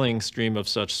appalling stream of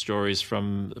such stories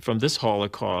from this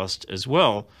Holocaust as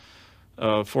well.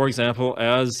 For example,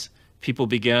 as people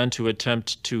began to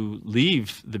attempt to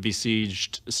leave the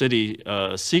besieged city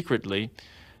secretly,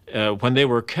 when they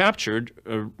were captured,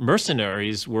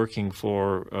 mercenaries working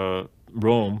for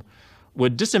Rome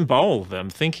would disembowel them,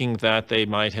 thinking that they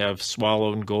might have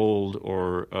swallowed gold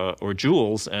or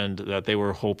jewels, and that they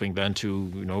were hoping then to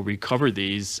recover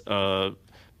these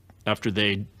after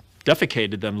they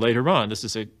defecated them later on. This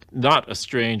is not a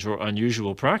strange or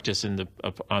unusual practice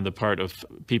on the part of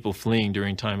people fleeing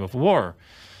during time of war.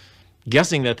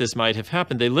 Guessing that this might have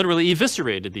happened, they literally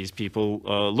eviscerated these people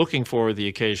looking for the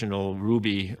occasional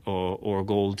ruby or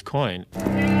gold coin.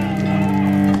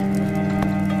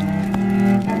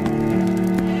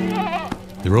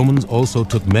 The Romans also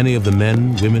took many of the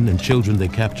men, women, and children they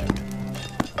captured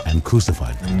and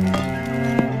crucified them.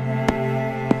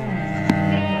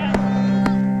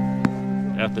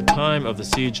 At the time of the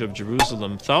siege of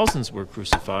Jerusalem, thousands were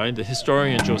crucified. The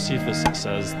historian Josephus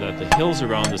says that the hills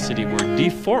around the city were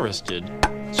deforested.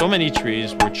 So many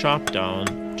trees were chopped down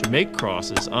to make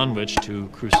crosses on which to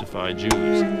crucify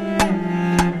Jews.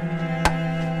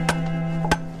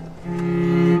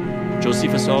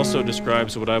 Josephus also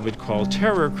describes what I would call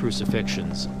terror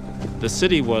crucifixions. The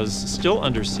city was still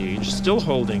under siege, still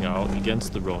holding out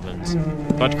against the Romans,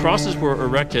 but crosses were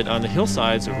erected on the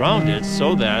hillsides around it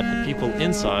so that people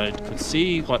inside could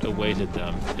see what awaited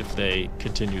them if they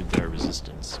continued their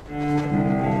resistance.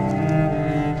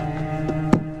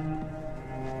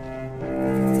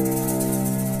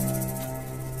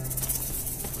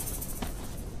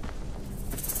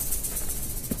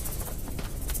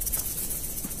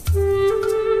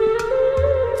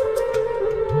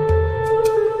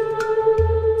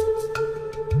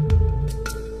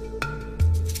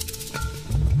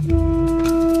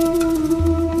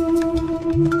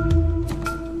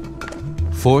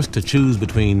 Forced to choose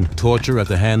between torture at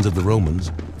the hands of the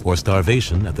Romans or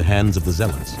starvation at the hands of the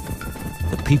Zealots,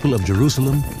 the people of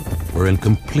Jerusalem were in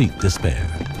complete despair.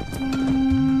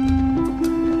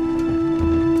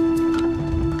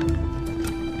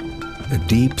 A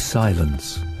deep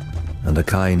silence and a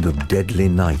kind of deadly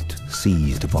night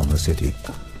seized upon the city.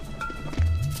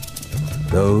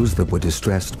 Those that were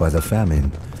distressed by the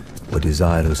famine were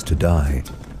desirous to die,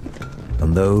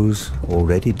 and those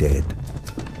already dead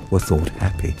were thought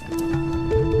happy.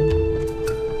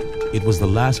 It was the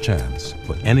last chance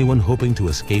for anyone hoping to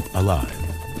escape alive.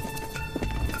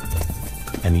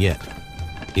 And yet,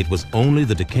 it was only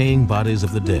the decaying bodies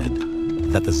of the dead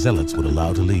that the Zealots would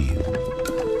allow to leave.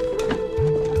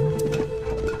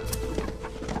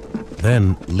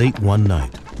 Then, late one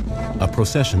night, a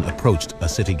procession approached a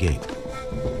city gate.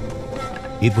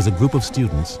 It was a group of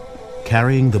students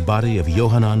carrying the body of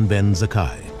Yohanan ben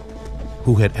Zakkai,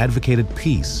 who had advocated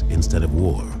peace instead of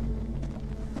war.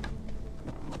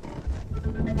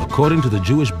 According to the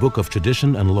Jewish book of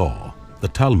tradition and law, the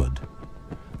Talmud,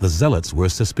 the Zealots were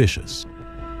suspicious.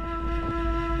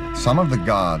 Some of the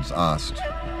guards asked,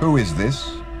 "Who is this?"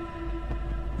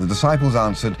 The disciples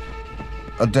answered,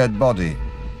 "A dead body.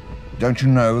 Don't you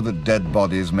know that dead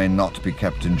bodies may not be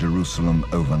kept in Jerusalem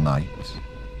overnight?"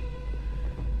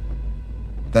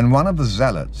 Then one of the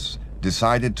Zealots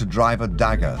decided to drive a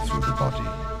dagger through the body.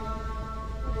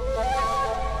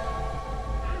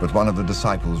 But one of the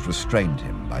disciples restrained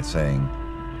him by saying,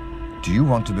 "Do you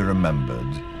want to be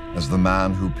remembered as the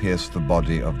man who pierced the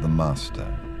body of the Master?"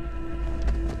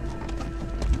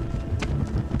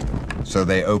 So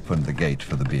they opened the gate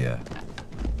for the bier,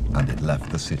 and it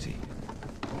left the city.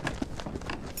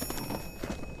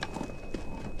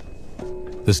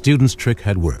 The students' trick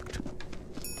had worked.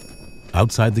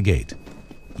 Outside the gate,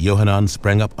 Yohanan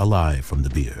sprang up alive from the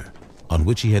bier, on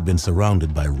which he had been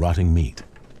surrounded by rotting meat.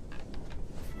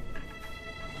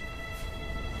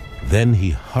 Then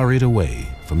he hurried away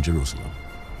from Jerusalem.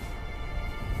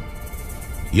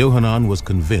 Yohanan was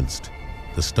convinced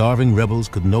the starving rebels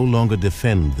could no longer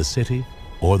defend the city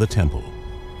or the temple.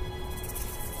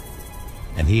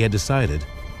 And he had decided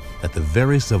that the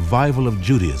very survival of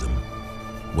Judaism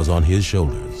was on his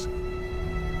shoulders.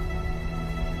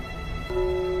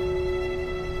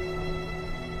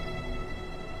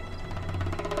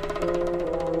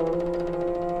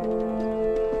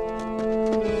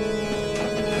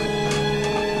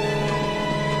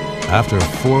 After a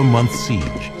 4-month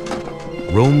siege,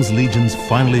 Rome's legions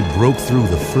finally broke through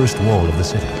the first wall of the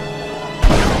city.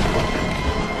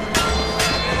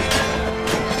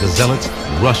 The Zealots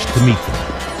rushed to meet them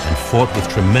and fought with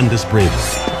tremendous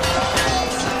bravery.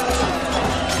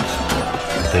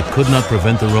 But they could not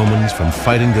prevent the Romans from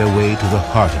fighting their way to the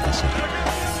heart of the city,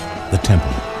 the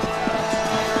temple.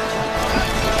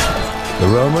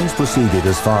 The Romans proceeded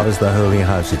as far as the Holy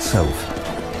House itself.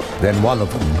 Then one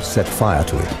of them set fire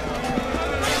to it.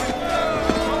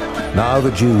 Now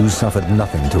the Jews suffered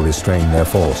nothing to restrain their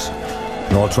force,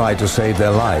 nor tried to save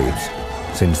their lives,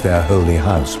 since their holy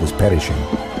house was perishing.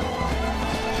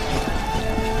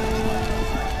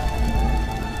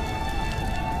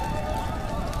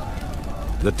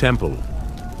 The temple,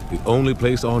 the only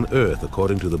place on earth,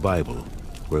 according to the Bible,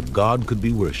 where God could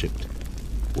be worshipped,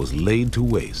 was laid to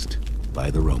waste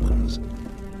by the Romans.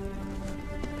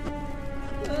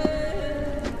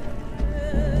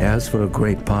 As for a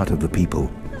great part of the people,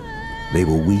 they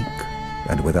were weak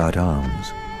and without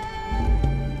arms,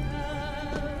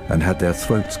 and had their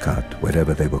throats cut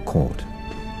wherever they were caught.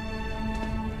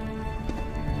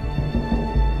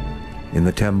 In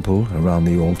the temple around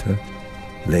the altar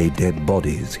lay dead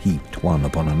bodies heaped one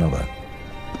upon another,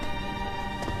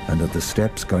 and at the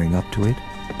steps going up to it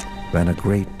ran a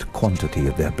great quantity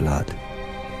of their blood.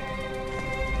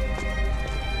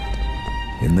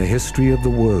 In the history of the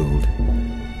world,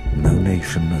 no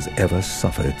nation has ever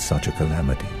suffered such a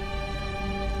calamity.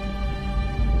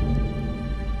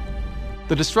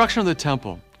 The destruction of the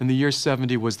temple in the year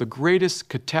 70 was the greatest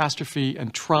catastrophe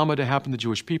and trauma to happen to the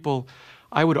Jewish people,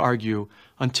 I would argue,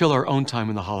 until our own time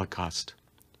in the Holocaust.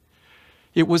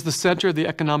 It was the center of the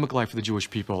economic life of the Jewish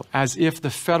people, as if the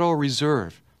Federal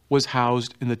Reserve was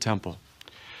housed in the temple.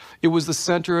 It was the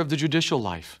center of the judicial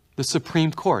life. The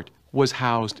Supreme Court was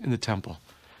housed in the temple.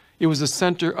 It was the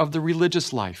center of the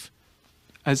religious life,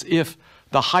 as if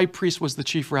the high priest was the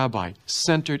chief rabbi,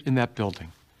 centered in that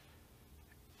building.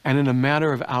 And in a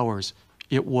matter of hours,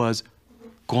 it was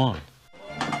gone.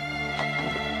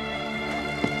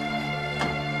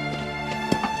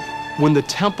 When the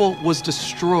temple was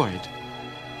destroyed,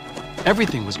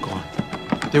 everything was gone.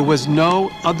 There was no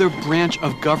other branch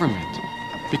of government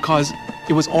because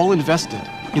it was all invested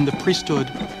in the priesthood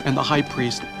and the high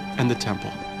priest and the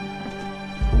temple.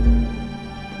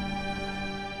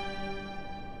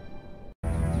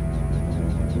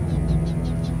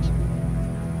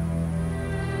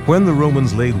 When the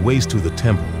Romans laid waste to the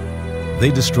temple,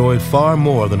 they destroyed far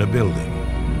more than a building.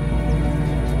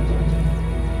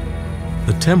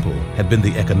 The temple had been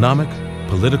the economic,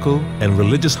 political, and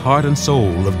religious heart and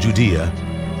soul of Judea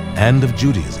and of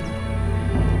Judaism.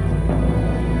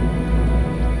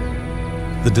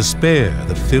 The despair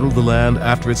that filled the land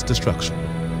after its destruction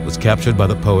was captured by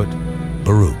the poet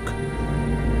Baruch.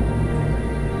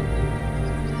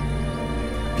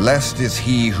 Blessed is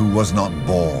he who was not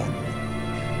born,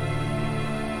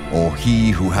 or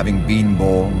he who having been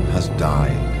born has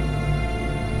died.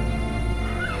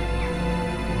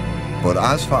 But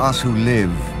as for us who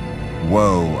live,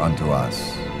 woe unto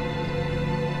us,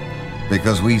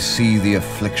 because we see the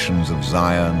afflictions of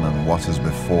Zion and what has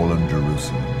befallen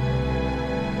Jerusalem.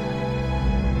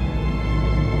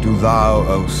 Do thou,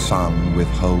 O sun,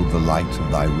 withhold the light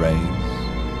of thy rays?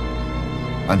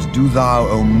 And do thou,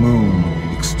 O moon,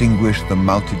 extinguish the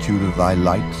multitude of thy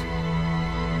light?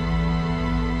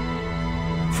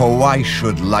 For why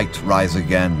should light rise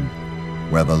again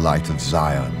where the light of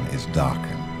Zion is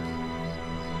darkened?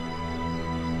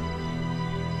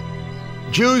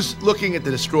 Jews looking at the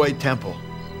destroyed temple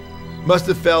must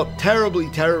have felt terribly,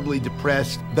 terribly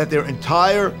depressed that their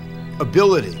entire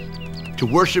ability to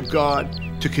worship God,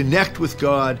 to connect with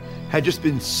God, had just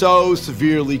been so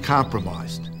severely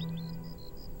compromised.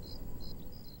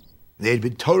 They had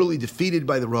been totally defeated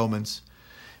by the Romans,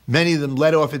 many of them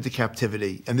led off into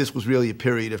captivity, and this was really a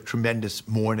period of tremendous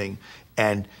mourning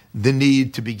and the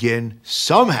need to begin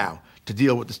somehow to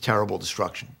deal with this terrible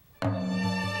destruction.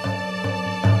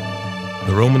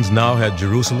 The Romans now had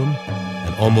Jerusalem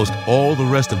and almost all the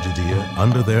rest of Judea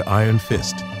under their iron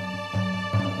fist.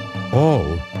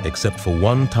 All except for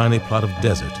one tiny plot of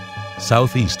desert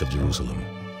southeast of Jerusalem,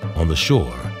 on the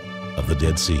shore of the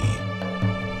Dead Sea.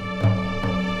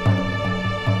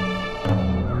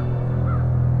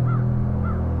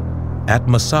 At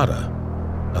Masada,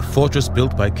 a fortress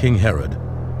built by King Herod,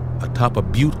 atop a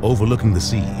butte overlooking the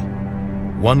sea,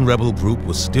 one rebel group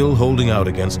was still holding out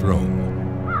against Rome.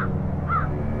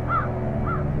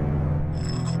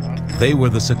 They were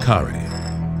the Sicarii,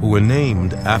 who were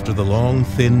named after the long,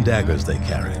 thin daggers they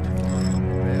carried.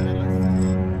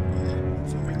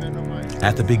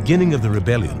 At the beginning of the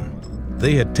rebellion,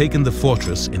 they had taken the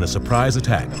fortress in a surprise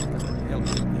attack.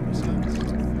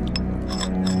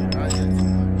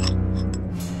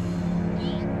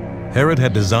 Herod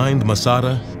had designed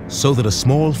Masada so that a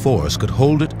small force could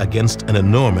hold it against an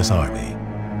enormous army.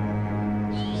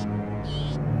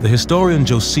 The historian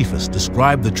Josephus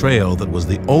described the trail that was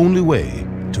the only way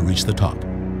to reach the top.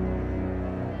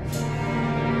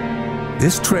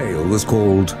 This trail was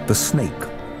called the snake,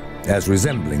 as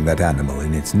resembling that animal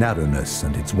in its narrowness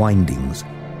and its windings.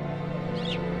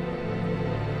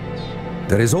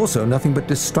 There is also nothing but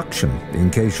destruction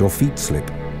in case your feet slip,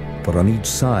 for on each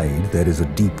side there is a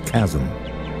deep chasm.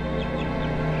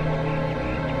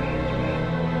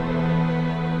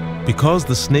 Because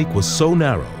the snake was so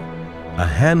narrow, a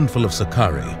handful of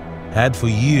Sicarii had for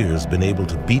years been able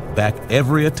to beat back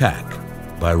every attack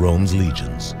by Rome's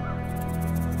legions.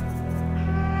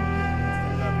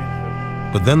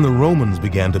 But then the Romans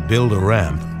began to build a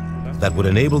ramp that would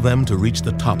enable them to reach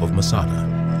the top of Masada.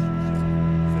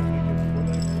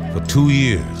 For 2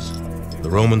 years, the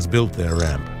Romans built their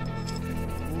ramp.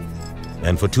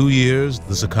 And for 2 years,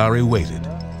 the Sicarii waited.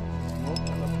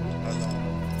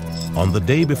 On the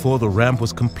day before the ramp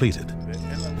was completed,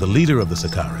 the leader of the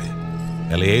Sicarii,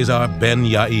 Eleazar ben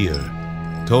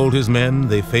Yair, told his men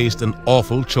they faced an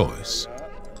awful choice.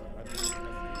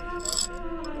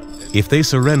 If they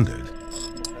surrendered,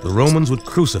 the Romans would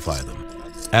crucify them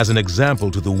as an example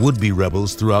to the would-be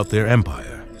rebels throughout their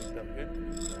empire.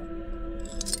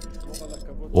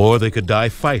 Or they could die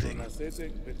fighting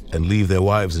and leave their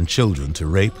wives and children to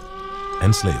rape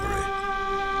and slavery.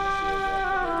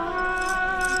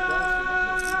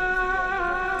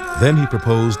 Then he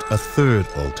proposed a third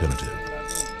alternative.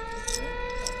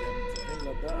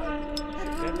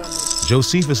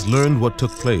 Josephus learned what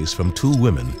took place from two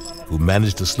women who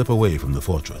managed to slip away from the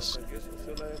fortress.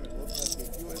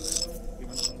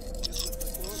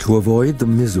 To avoid the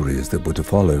miseries that were to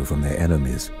follow from their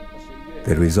enemies,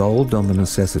 they resolved on the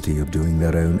necessity of doing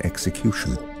their own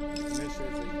execution.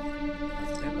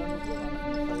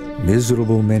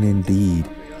 Miserable men indeed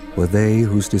were they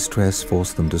whose distress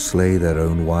forced them to slay their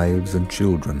own wives and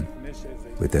children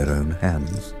with their own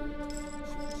hands.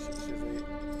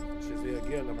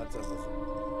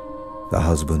 The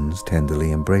husbands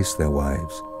tenderly embraced their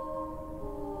wives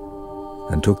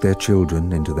and took their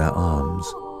children into their arms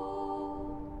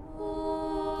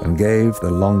and gave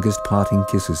the longest parting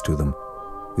kisses to them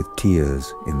with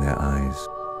tears in their eyes.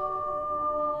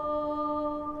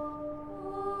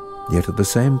 Yet at the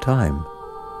same time,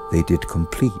 they did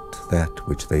complete that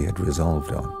which they had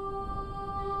resolved on.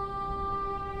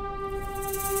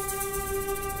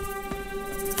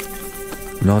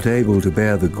 Not able to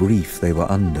bear the grief they were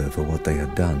under for what they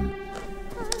had done,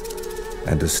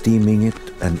 and esteeming it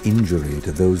an injury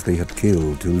to those they had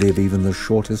killed to live even the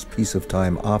shortest piece of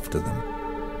time after them,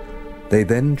 they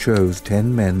then chose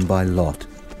 10 men by lot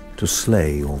to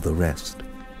slay all the rest.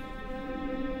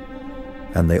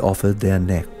 And they offered their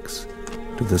necks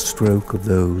to the stroke of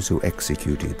those who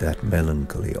executed that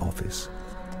melancholy office.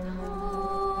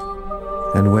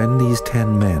 And when these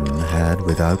 10 men had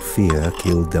without fear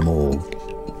killed them all,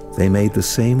 they made the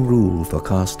same rule for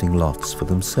casting lots for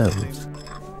themselves,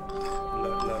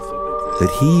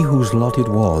 that he whose lot it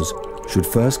was should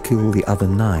first kill the other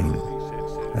 9,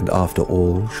 and after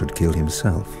all should kill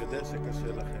himself.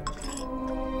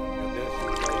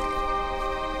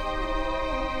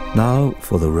 Now,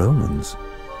 for the Romans,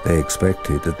 they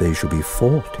expected that they should be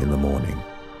fought in the morning.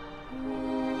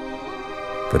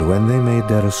 But when they made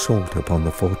their assault upon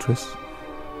the fortress,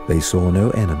 they saw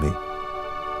no enemy,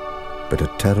 but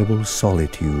a terrible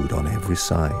solitude on every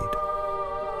side.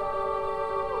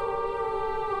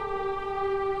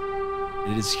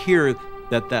 It is here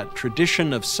that that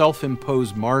tradition of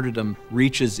self-imposed martyrdom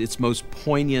reaches its most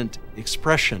poignant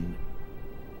expression.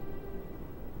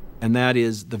 And that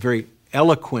is the very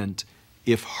eloquent,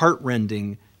 if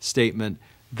heart-rending, statement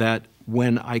that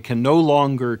when I can no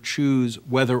longer choose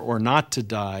whether or not to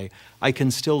die, I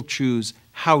can still choose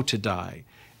how to die.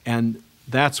 And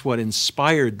that's what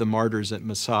inspired the martyrs at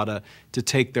Masada to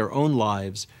take their own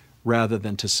lives rather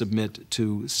than to submit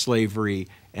to slavery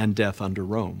and death under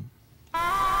Rome.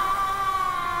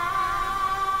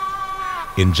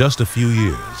 In just a few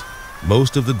years,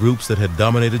 most of the groups that had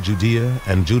dominated Judea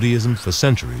and Judaism for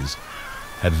centuries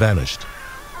had vanished.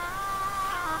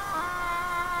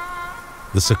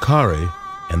 The Sicarii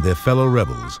and their fellow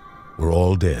rebels were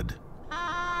all dead.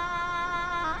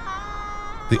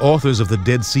 The authors of the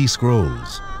Dead Sea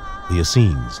Scrolls, the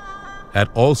Essenes, had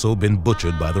also been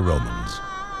butchered by the Romans.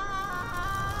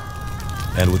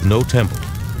 And with no temple,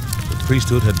 the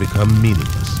priesthood had become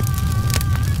meaningless.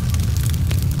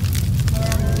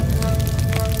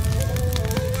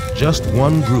 Just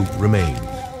one group remained,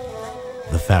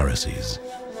 the Pharisees.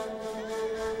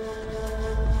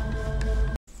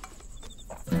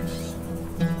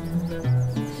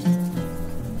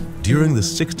 During the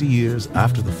 60 years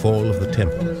after the fall of the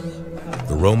temple,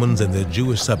 the Romans and their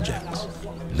Jewish subjects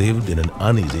lived in an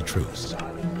uneasy truce.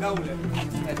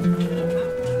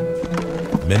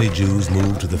 Many Jews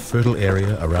moved to the fertile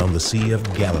area around the Sea of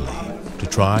Galilee to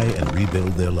try and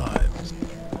rebuild their lives.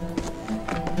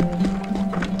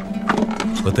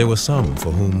 But there were some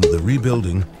for whom the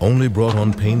rebuilding only brought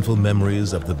on painful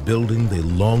memories of the building they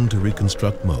longed to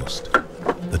reconstruct most,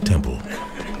 the temple.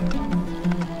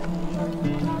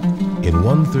 In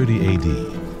 130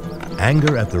 AD,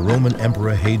 anger at the Roman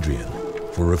Emperor Hadrian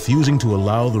for refusing to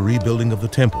allow the rebuilding of the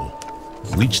temple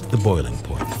reached the boiling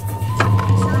point.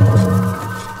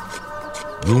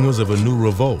 Rumors of a new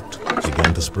revolt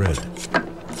began to spread.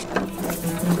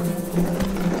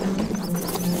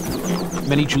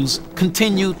 Many Jews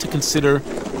continued to consider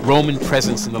Roman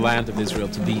presence in the land of Israel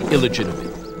to be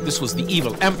illegitimate. This was the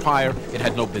evil empire it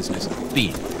had no business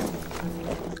being.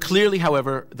 Clearly,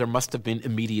 however, there must have been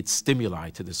immediate stimuli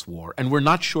to this war, and we're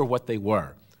not sure what they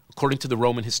were. According to the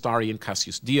Roman historian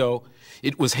Cassius Dio,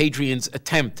 it was Hadrian's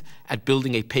attempt at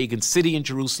building a pagan city in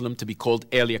Jerusalem to be called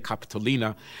Aelia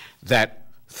Capitolina that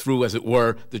threw, as it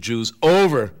were, the Jews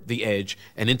over the edge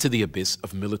and into the abyss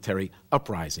of military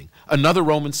uprising. Another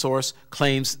Roman source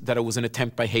claims that it was an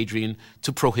attempt by Hadrian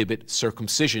to prohibit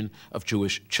circumcision of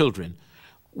Jewish children.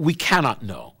 We cannot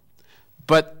know,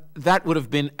 but that would have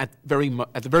been, at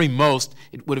the very most,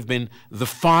 it would have been the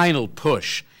final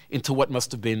push into what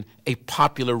must have been a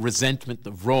popular resentment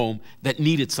of Rome that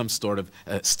needed some sort of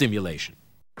stimulation.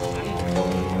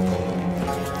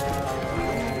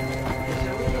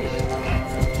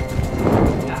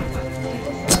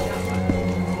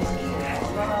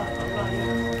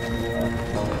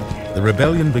 The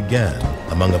rebellion began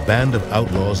among a band of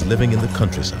outlaws living in the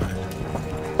countryside.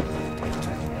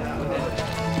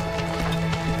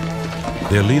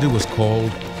 Their leader was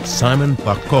called Simon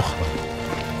bar Kokhba.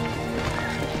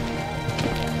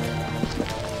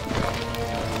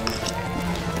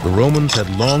 The Romans had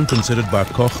long considered bar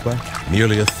Kokhba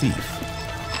merely a thief.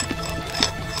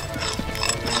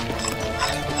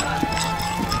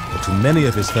 But to many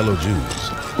of his fellow Jews,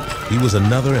 he was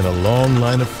another in a long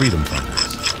line of freedom fighters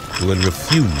who had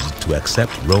refused to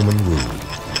accept Roman rule.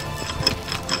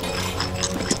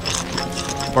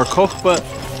 Bar Kokhba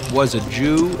was a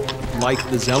Jew like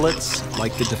the Zealots,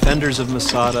 like the defenders of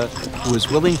Masada, who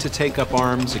was willing to take up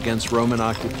arms against Roman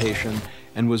occupation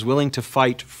and was willing to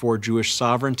fight for Jewish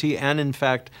sovereignty and, in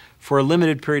fact, for a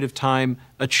limited period of time,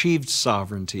 achieved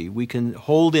sovereignty. We can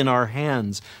hold in our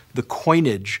hands the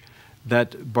coinage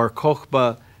that Bar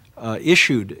Kokhba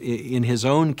issued in his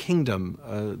own kingdom,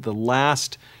 the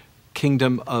last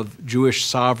kingdom of Jewish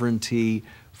sovereignty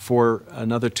for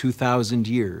another 2,000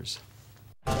 years.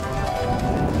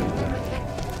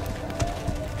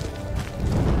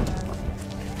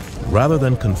 Rather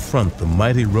than confront the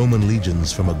mighty Roman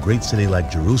legions from a great city like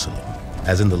Jerusalem,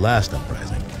 as in the last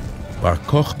uprising, Bar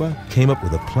Kokhba came up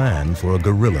with a plan for a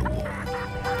guerrilla war.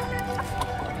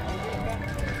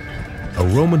 A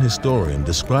Roman historian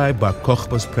described Bar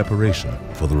Kokhba's preparation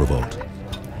for the revolt.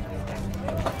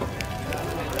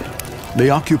 They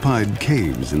occupied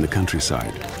caves in the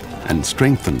countryside and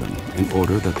strengthened them in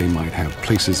order that they might have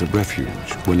places of refuge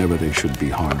whenever they should be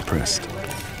hard-pressed.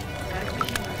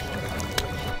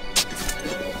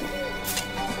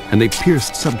 And they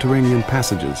pierced subterranean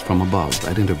passages from above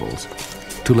at intervals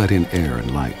to let in air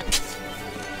and light.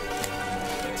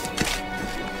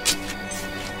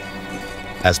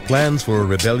 As plans for a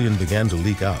rebellion began to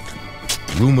leak out,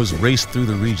 rumors raced through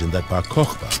the region that Bar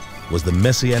Kokhba was the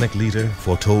messianic leader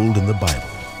foretold in the Bible,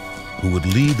 who would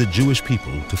lead the Jewish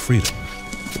people to freedom.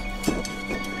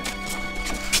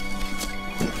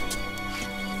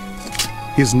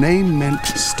 His name meant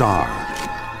star,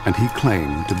 and he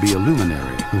claimed to be a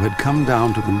luminary who had come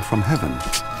down to them from heaven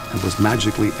and was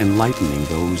magically enlightening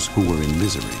those who were in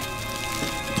misery.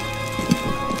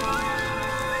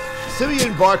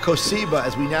 Simeon bar Kokhba,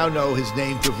 as we now know his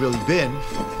name to have really been,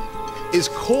 is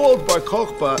called Bar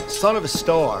Kokhba, son of a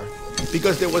star,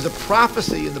 because there was a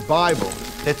prophecy in the Bible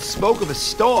that spoke of a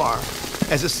star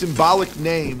as a symbolic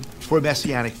name for a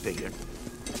messianic figure.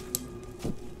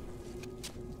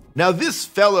 Now this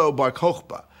fellow Bar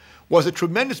Kokhba was a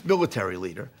tremendous military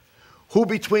leader who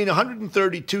between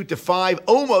 132 to 5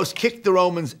 almost kicked the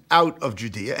Romans out of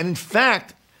Judea, and in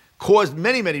fact caused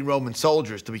many, many Roman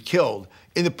soldiers to be killed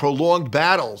in the prolonged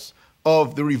battles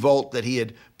of the revolt that he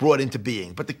had brought into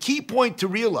being. But the key point to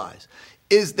realize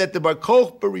is that the Bar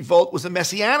Kokhba revolt was a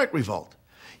messianic revolt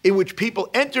in which people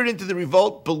entered into the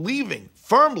revolt believing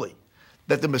firmly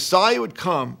that the Messiah would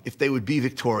come if they would be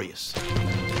victorious.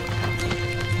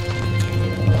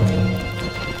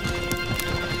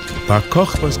 Bar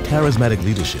Kokhba's charismatic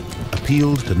leadership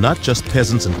appealed to not just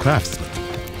peasants and craftsmen,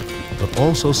 but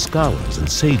also scholars and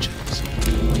sages.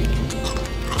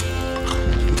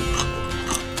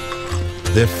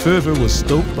 Their fervor was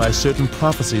stoked by certain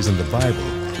prophecies in the Bible,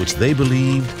 which they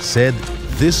believed said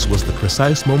this was the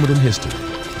precise moment in history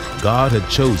God had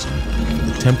chosen for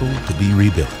the temple to be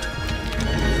rebuilt.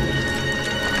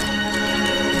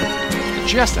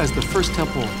 Just as the first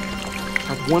temple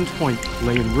at one point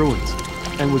lay in ruins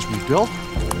and was rebuilt,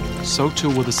 so too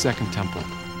will the second temple.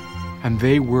 And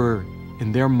they were,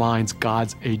 in their minds,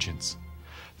 God's agents.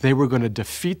 They were going to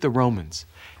defeat the Romans,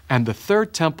 and the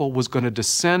third temple was going to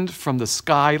descend from the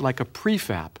sky like a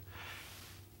prefab,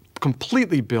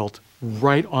 completely built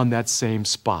right on that same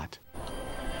spot.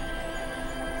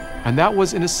 And that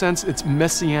was, in a sense, its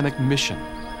messianic mission,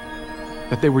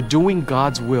 that they were doing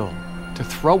God's will to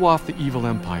throw off the evil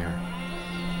empire.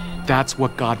 That's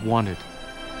what God wanted.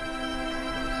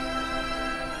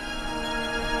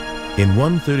 In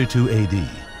 132 AD,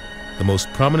 the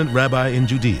most prominent rabbi in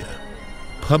Judea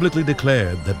publicly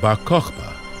declared that Bar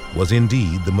Kokhba was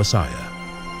indeed the Messiah.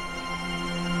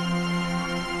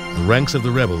 The ranks of the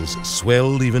rebels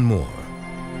swelled even more.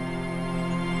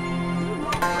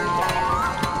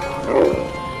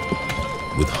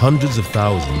 With hundreds of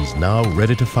thousands now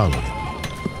ready to follow him,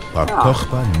 Bar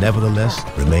Kokhba nevertheless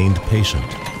remained patient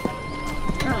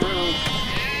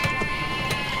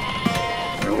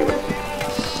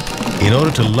In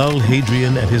order to lull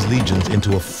Hadrian and his legions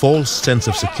into a false sense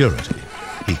of security,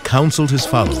 he counseled his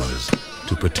followers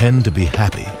to pretend to be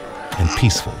happy and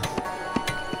peaceful.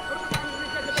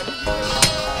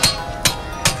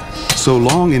 So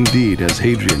long indeed as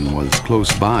Hadrian was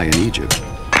close by in Egypt,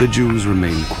 the Jews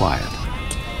remained quiet.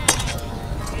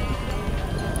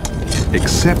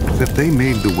 Except that they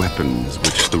made the weapons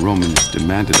which the Romans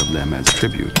demanded of them as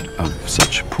tribute of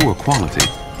such poor quality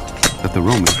that the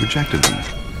Romans rejected them.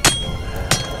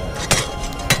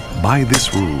 By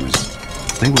this ruse,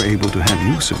 they were able to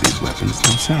have use of these weapons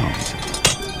themselves.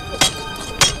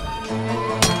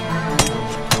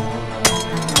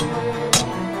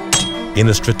 In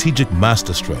a strategic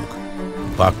masterstroke,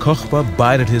 Bar Kokhba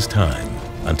bided his time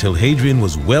until Hadrian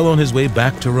was well on his way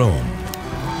back to Rome.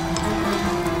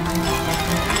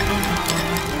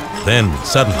 Then,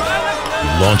 suddenly, he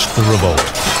launched the revolt.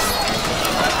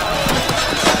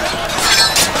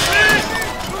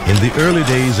 In the early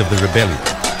days of the rebellion,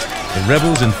 the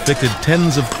rebels inflicted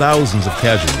tens of thousands of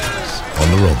casualties on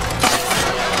the Romans.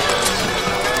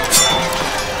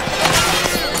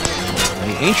 In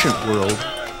the ancient world,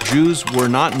 Jews were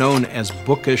not known as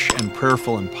bookish and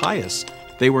prayerful and pious.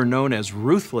 They were known as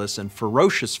ruthless and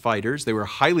ferocious fighters. They were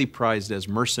highly prized as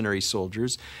mercenary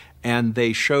soldiers, and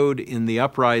they showed in the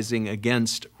uprising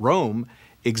against Rome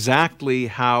exactly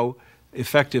how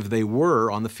effective they were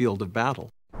on the field of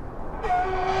battle.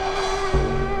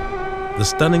 The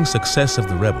stunning success of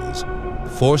the rebels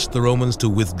forced the Romans to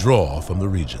withdraw from the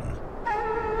region.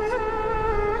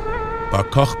 Bar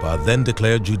Kokhba then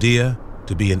declared Judea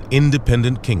to be an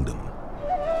independent kingdom.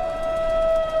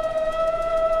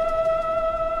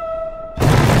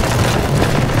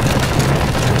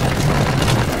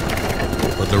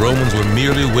 But the Romans were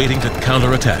merely waiting to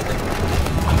counterattack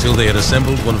until they had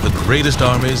assembled one of the greatest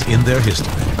armies in their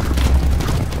history.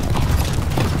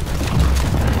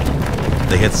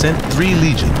 They had sent 3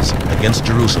 legions against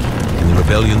Jerusalem in the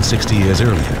rebellion 60 years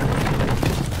earlier.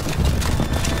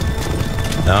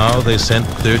 Now they sent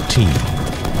 13.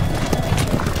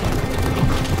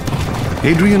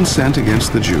 Hadrian sent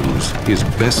against the Jews his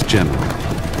best general,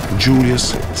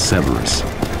 Julius Severus,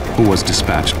 who was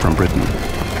dispatched from Britain.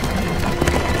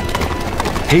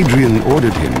 Hadrian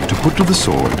ordered him to put to the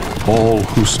sword all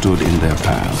who stood in their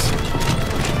paths.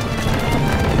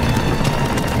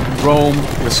 Rome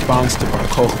responds to Bar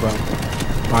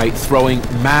Kokhba by throwing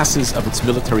masses of its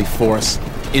military force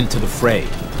into the fray.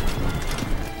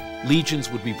 Legions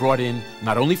would be brought in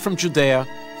not only from Judea,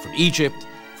 from Egypt,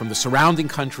 from the surrounding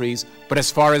countries, but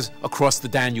as far as across the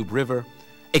Danube River.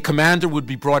 A commander would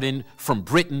be brought in from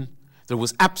Britain. There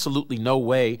was absolutely no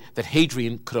way that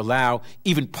Hadrian could allow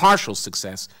even partial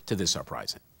success to this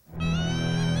uprising.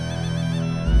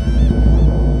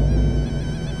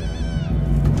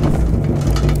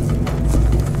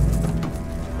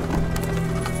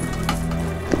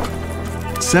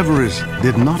 Severus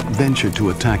did not venture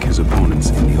to attack his opponents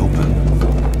in the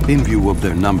open, in view of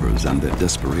their numbers and their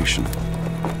desperation.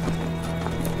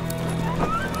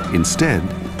 Instead,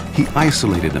 he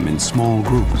isolated them in small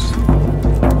groups.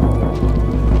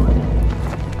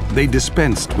 They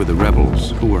dispensed with the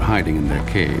rebels who were hiding in their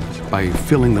caves by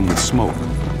filling them with smoke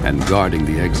and guarding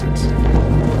the exits.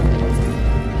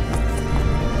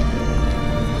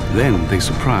 Then they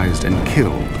surprised and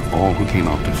killed all who came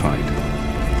out to fight.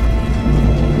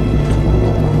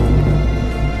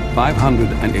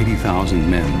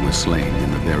 580,000 men were slain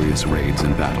in the various raids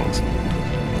and battles.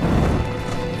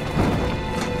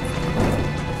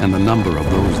 And the number of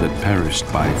those that perished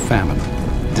by famine,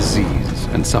 disease,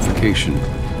 and suffocation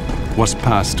was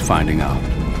past finding out.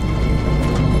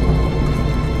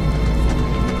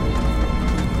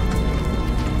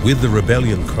 With the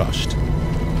rebellion crushed,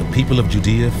 the people of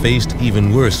Judea faced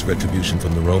even worse retribution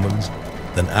from the Romans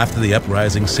than after the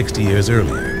uprising 60 years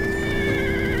earlier.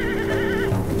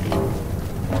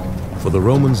 For the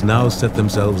Romans now set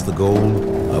themselves the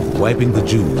goal of wiping the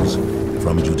Jews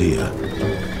from Judea.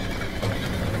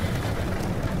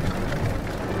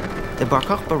 The Bar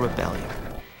Kokhba rebellion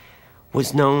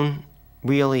was known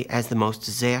really as the most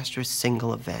disastrous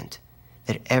single event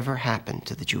that ever happened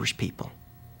to the Jewish people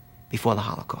before the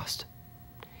Holocaust.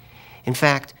 In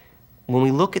fact, when we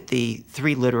look at the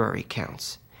 3 literary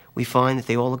accounts, we find that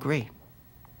they all agree.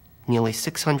 Nearly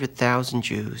 600,000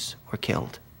 Jews were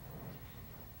killed.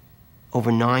 Over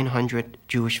 900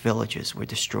 Jewish villages were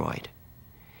destroyed.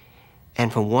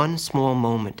 And for one small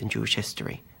moment in Jewish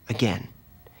history, again,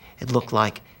 it looked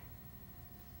like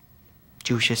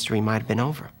Jewish history might have been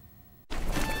over.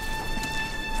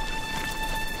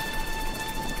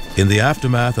 In the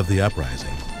aftermath of the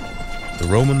uprising, the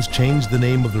Romans changed the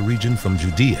name of the region from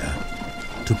Judea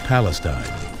to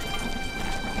Palestine.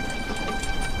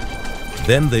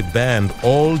 Then they banned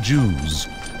all Jews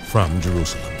from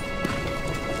Jerusalem.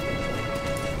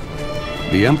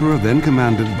 The emperor then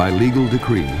commanded by legal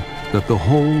decree that the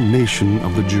whole nation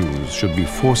of the Jews should be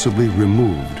forcibly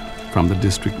removed from the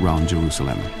district round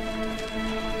Jerusalem,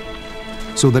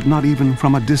 so that not even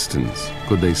from a distance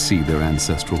could they see their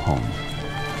ancestral home.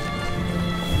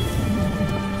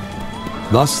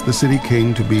 Thus the city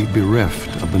came to be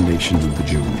bereft of the nation of the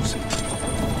Jews,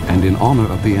 and in honor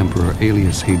of the emperor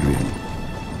Aelius Hadrian,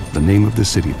 the name of the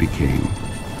city became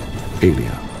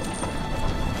Aelia.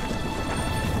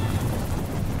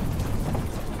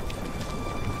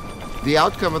 The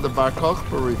outcome of the Bar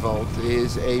Kokhba revolt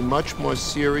is a much more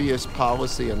serious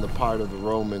policy on the part of the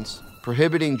Romans,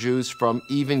 prohibiting Jews from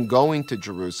even going to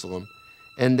Jerusalem,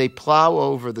 and they plow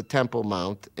over the Temple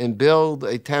Mount and build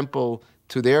a temple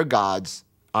to their gods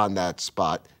on that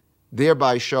spot,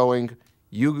 thereby showing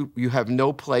you have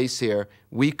no place here,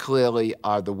 we clearly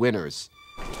are the winners.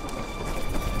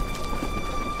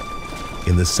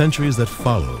 In the centuries that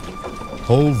followed,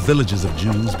 whole villages of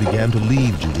Jews began to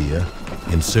leave Judea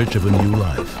in search of a new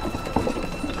life.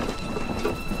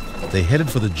 They headed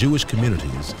for the Jewish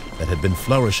communities that had been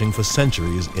flourishing for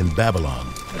centuries in Babylon,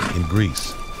 in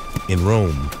Greece, in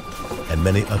Rome, and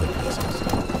many other places.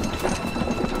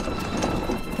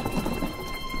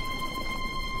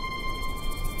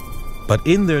 But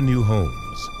in their new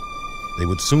homes, they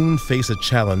would soon face a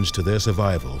challenge to their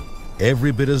survival,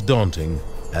 every bit as daunting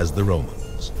as the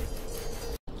Romans.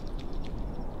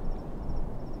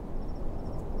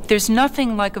 There's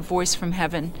nothing like a voice from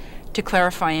heaven to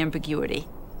clarify ambiguity.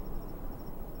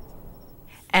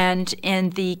 And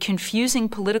in the confusing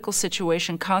political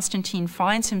situation Constantine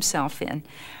finds himself in,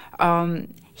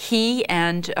 he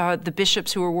and the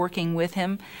bishops who are working with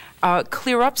him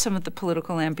clear up some of the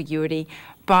political ambiguity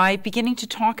by beginning to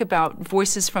talk about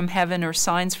voices from heaven or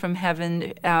signs from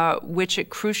heaven, which at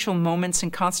crucial moments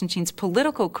in Constantine's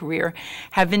political career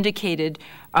have indicated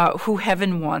who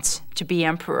heaven wants to be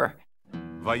emperor.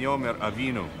 For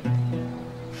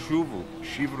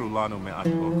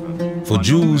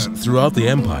Jews throughout the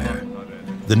empire,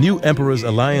 the new emperor's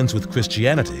alliance with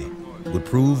Christianity would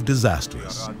prove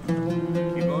disastrous.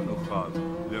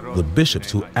 The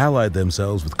bishops who allied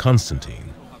themselves with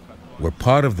Constantine were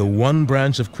part of the one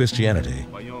branch of Christianity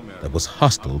that was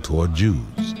hostile toward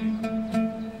Jews.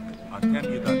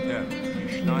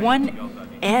 One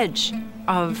edge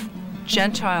of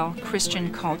Gentile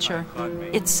Christian culture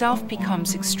itself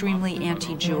becomes extremely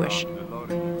anti-Jewish.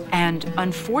 And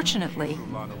unfortunately,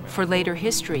 for later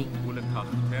history,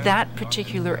 that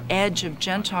particular edge of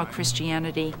Gentile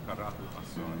Christianity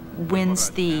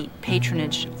wins the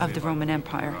patronage of the Roman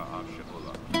Empire.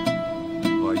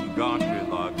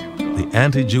 The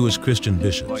anti-Jewish Christian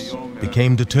bishops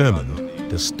became determined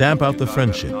to stamp out the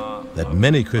friendship that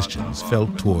many Christians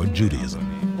felt toward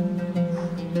Judaism.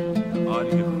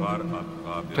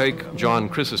 Take John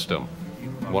Chrysostom,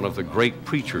 one of the great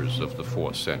preachers of the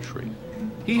 4th century.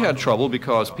 He had trouble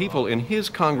because people in his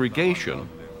congregation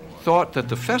thought that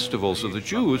the festivals of the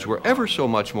Jews were ever so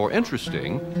much more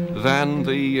interesting than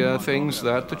the things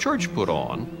that the church put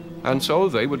on, and so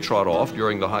they would trot off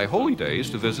during the high holy days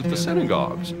to visit the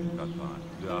synagogues.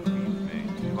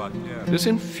 This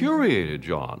infuriated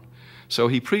John, so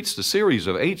he preached a series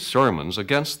of 8 sermons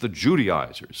against the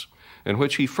Judaizers, in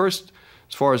which he first,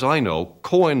 as far as I know,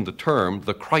 coined the term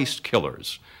the Christ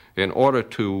killers in order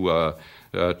to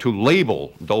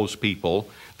label those people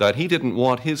that he didn't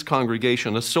want his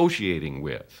congregation associating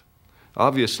with.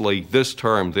 Obviously, this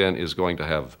term then is going to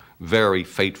have very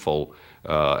fateful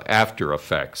after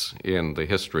effects in the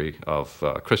history of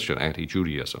Christian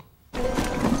anti-Judaism.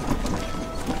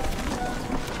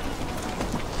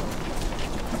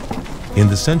 In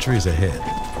the centuries ahead,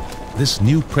 this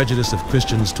new prejudice of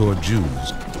Christians toward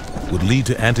Jews would lead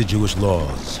to anti-Jewish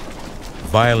laws,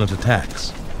 violent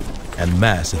attacks, and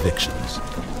mass evictions.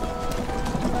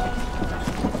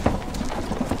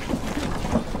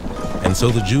 And so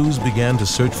the Jews began to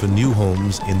search for new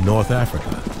homes in North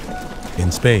Africa,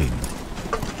 in Spain,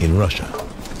 in Russia.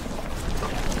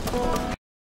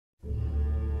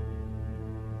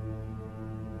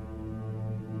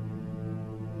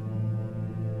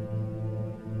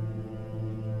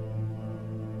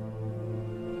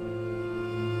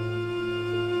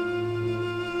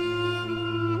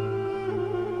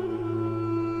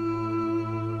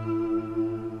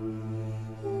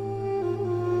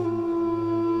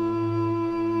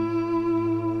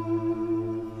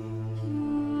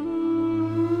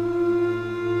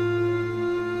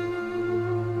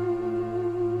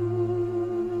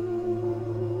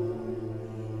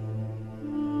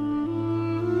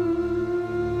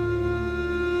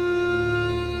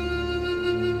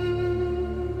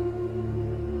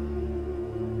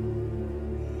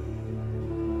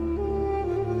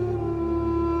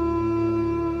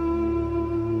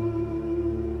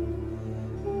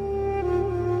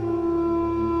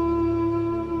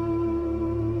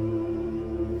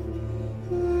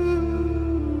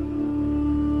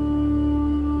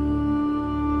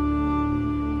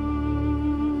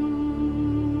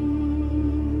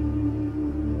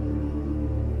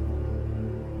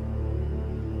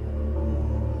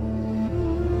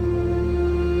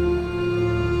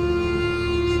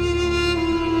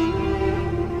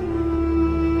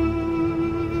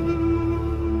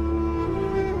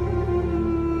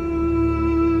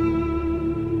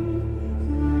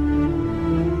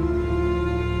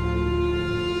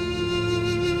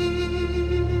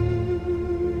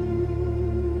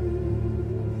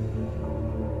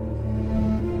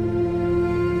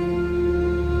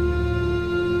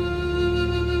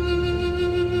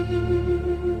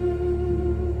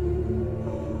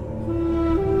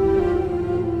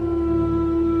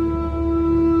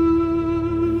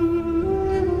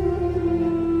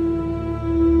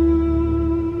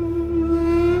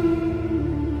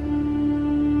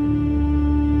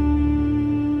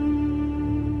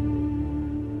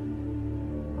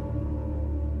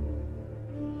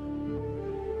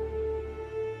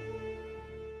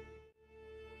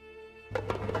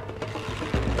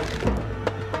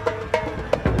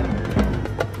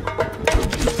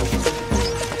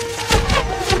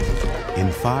 In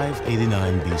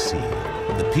 589 BC,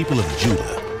 the people of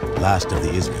Judah, last of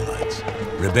the Israelites,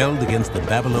 rebelled against the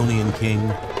Babylonian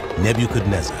king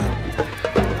Nebuchadnezzar.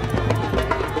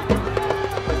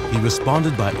 He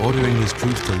responded by ordering his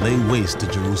troops to lay waste to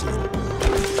Jerusalem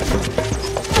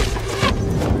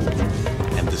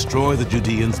and destroy the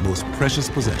Judeans' most precious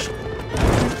possession,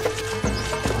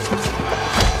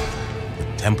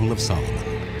 the Temple of Solomon.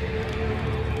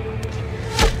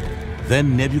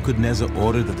 Then Nebuchadnezzar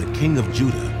ordered that the king of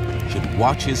Judah should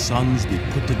watch his sons be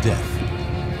put to death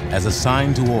as a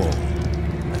sign to all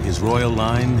that his royal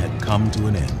line had come to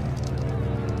an end.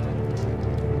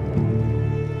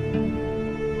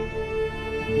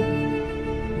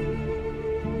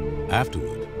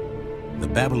 Afterward, the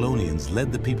Babylonians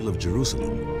led the people of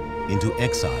Jerusalem into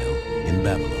exile in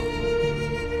Babylon.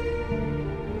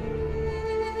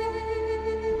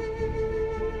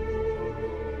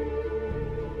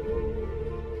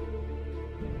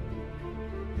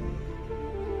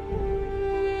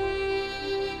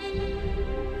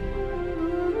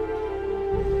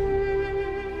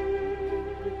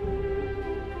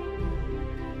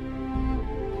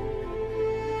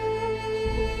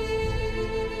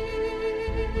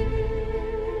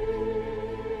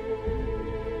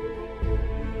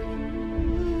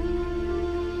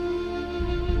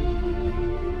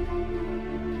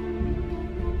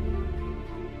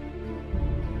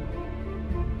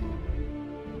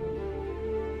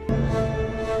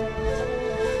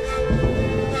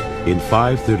 In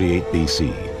 538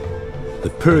 BC, the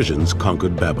Persians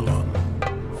conquered Babylon.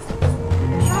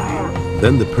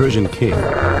 Then the Persian king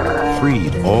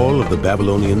freed all of the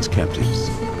Babylonians' captives.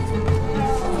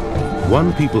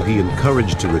 One people he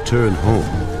encouraged to return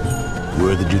home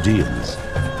were the Judeans.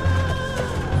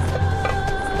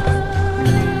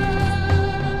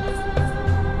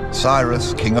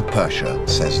 Cyrus, king of Persia,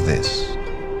 says this: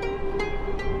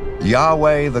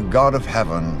 Yahweh, the God of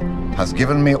heaven, has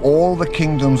given me all the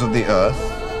kingdoms of the earth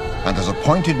and has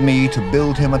appointed me to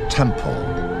build him a temple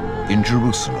in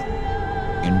Jerusalem,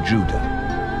 in Judah.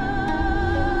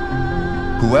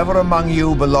 Whoever among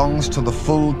you belongs to the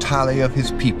full tally of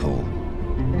his people,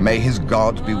 may his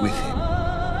God be with him.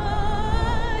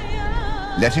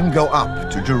 Let him go up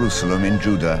to Jerusalem in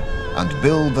Judah and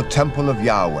build the temple of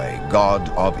Yahweh, God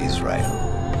of Israel.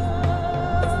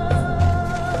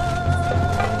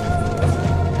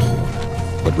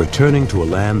 But returning to a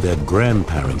land their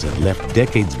grandparents had left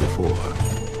decades before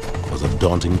was a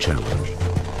daunting challenge.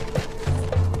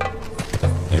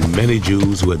 And many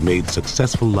Jews who had made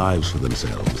successful lives for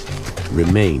themselves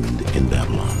remained in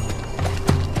Babylon.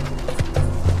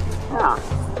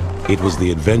 It was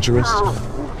the adventurous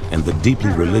and the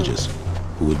deeply religious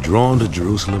who were drawn to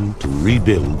Jerusalem to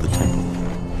rebuild the temple.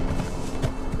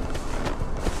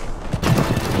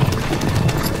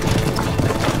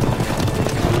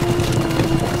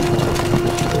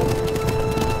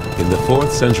 In the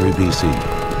 4th century BC,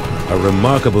 a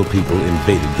remarkable people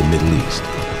invaded the Middle East.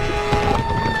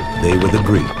 They were the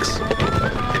Greeks.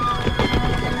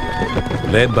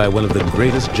 Led by one of the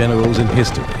greatest generals in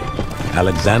history,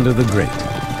 Alexander the Great,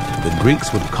 the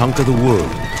Greeks would conquer the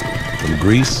world, from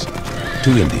Greece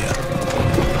to India.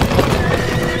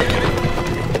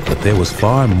 But there was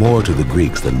far more to the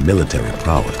Greeks than military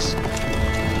prowess.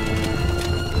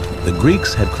 The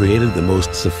Greeks had created the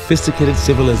most sophisticated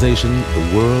civilization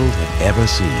the world had ever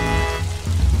seen.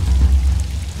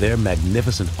 Their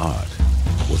magnificent art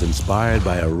was inspired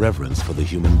by a reverence for the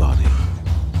human body,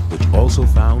 which also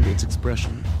found its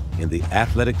expression in the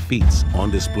athletic feats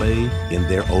on display in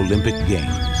their Olympic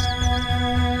Games.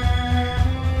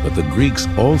 But the Greeks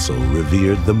also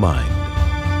revered the mind.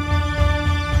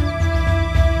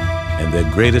 And their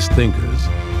greatest thinkers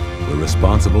were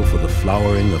responsible for the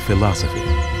flowering of philosophy,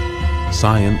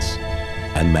 science,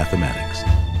 and mathematics.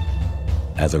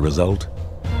 As a result,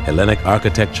 Hellenic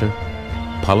architecture,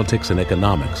 politics, and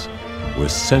economics were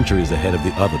centuries ahead of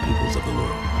the other peoples of the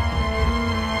world.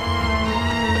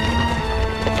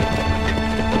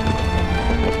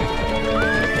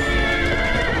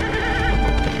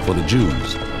 For the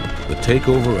Jews, the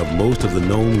takeover of most of the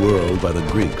known world by the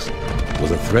Greeks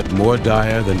was a threat more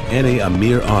dire than any a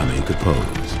mere army could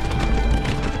pose.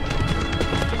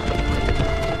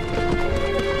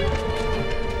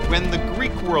 When the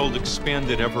Greek world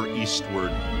expanded ever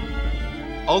eastward,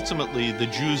 ultimately the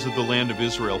Jews of the land of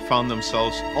Israel found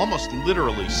themselves almost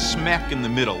literally smack in the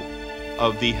middle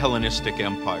of the Hellenistic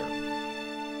Empire.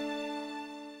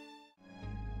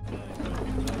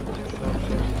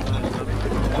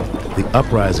 The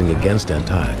uprising against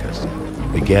Antiochus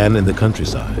began in the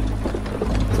countryside,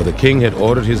 for the king had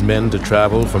ordered his men to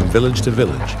travel from village to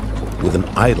village with an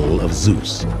idol of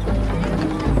Zeus.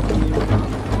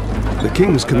 The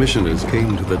king's commissioners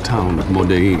came to the town of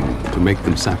Modein to make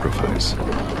them sacrifice.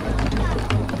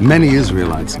 Many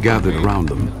Israelites gathered around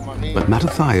them, but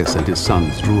Mattathias and his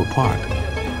sons drew apart.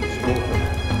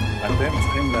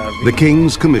 The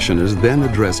king's commissioners then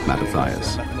addressed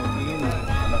Mattathias.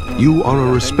 "You are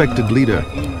a respected leader,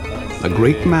 a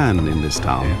great man in this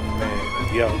town.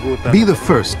 Be the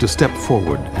first to step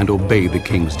forward and obey the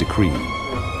king's decree.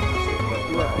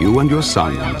 You and your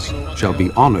sons shall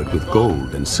be honored with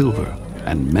gold and silver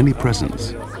and many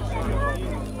presents."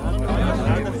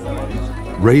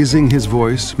 Raising his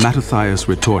voice, Mattathias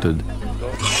retorted,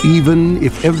 "Even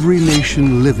if every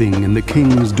nation living in the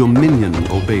king's dominion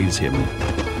obeys him,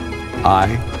 I,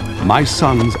 my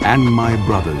sons, and my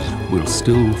brothers will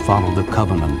still follow the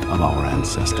covenant of our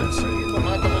ancestors."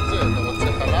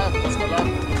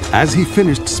 As he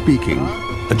finished speaking,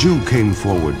 a Jew came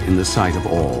forward in the sight of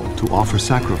all to offer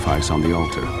sacrifice on the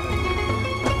altar.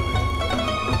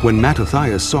 When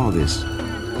Mattathias saw this,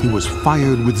 he was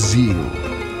fired with zeal.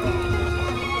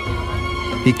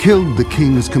 He killed the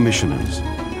king's commissioners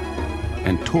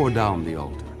and tore down the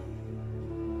altar.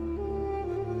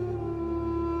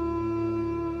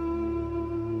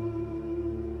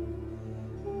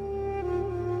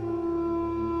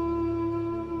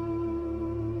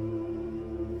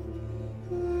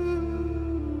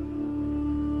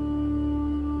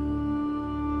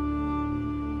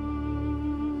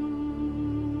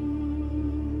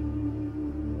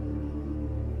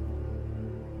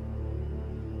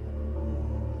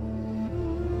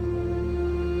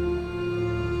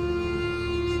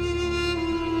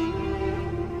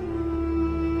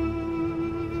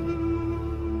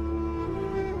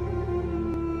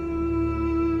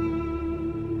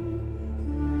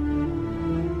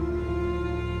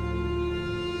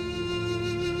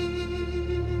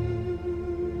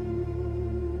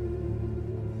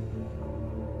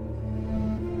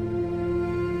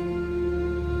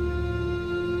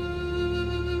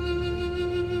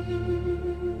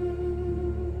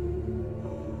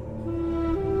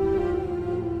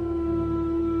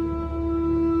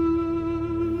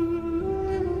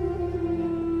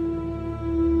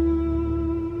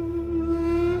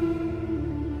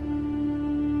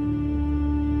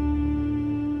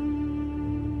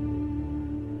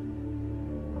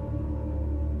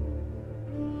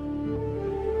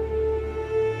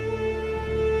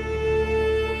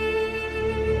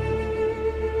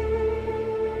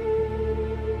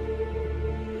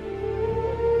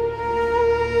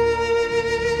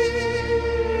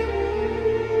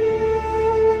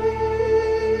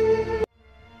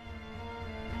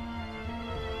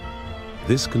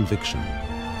 This conviction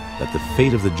that the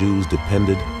fate of the Jews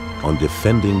depended on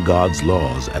defending God's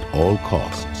laws at all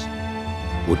costs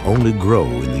would only grow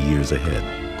in the years ahead.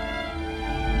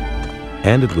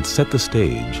 And it would set the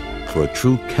stage for a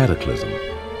true cataclysm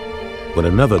when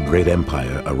another great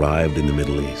empire arrived in the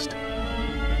Middle East,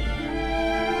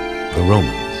 the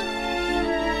Romans.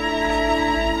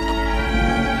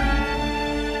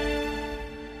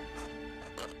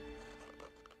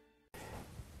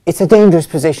 It's a dangerous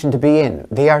position to be in.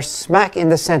 They are smack in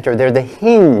the center. They're the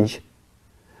hinge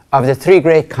of the three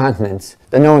great continents,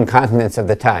 the known continents of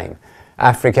the time: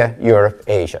 Africa, Europe,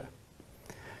 Asia.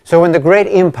 So when the great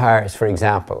empires, for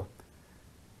example,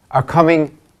 are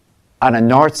coming on a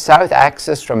north-south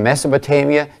axis from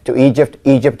Mesopotamia to Egypt,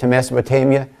 Egypt to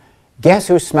Mesopotamia, guess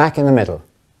who's smack in the middle?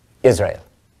 Israel.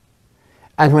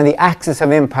 And when the axis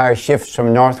of empire shifts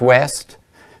from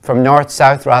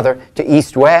north-south rather, to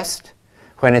east-west,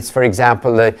 when it's, for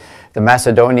example, the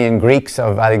Macedonian Greeks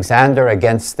of Alexander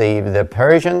against the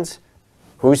Persians,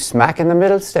 who's smack in the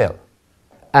middle still?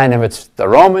 And if it's the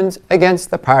Romans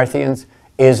against the Parthians,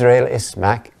 Israel is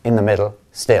smack in the middle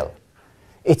still.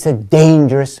 It's a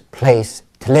dangerous place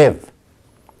to live.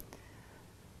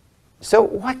 So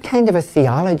what kind of a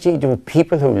theology do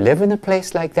people who live in a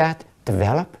place like that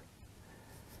develop?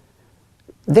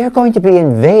 They're going to be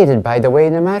invaded, by the way,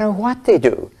 no matter what they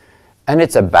do. And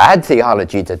it's a bad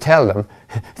theology to tell them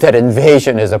that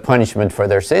invasion is a punishment for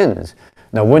their sins.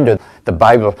 No wonder the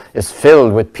Bible is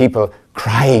filled with people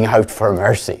crying out for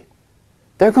mercy.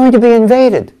 They're going to be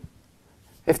invaded.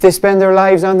 If they spend their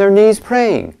lives on their knees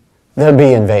praying, they'll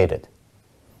be invaded.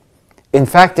 In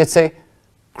fact, it's a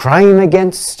crime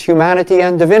against humanity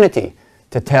and divinity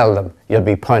to tell them you'll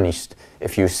be punished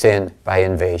if you sin by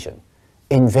invasion.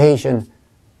 Invasion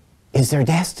is their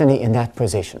destiny in that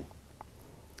position.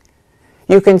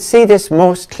 You can see this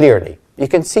most clearly. You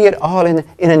can see it all in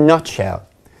a nutshell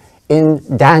in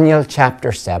Daniel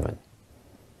chapter 7.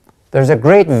 There's a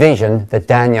great vision that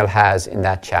Daniel has in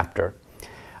that chapter.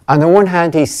 On the one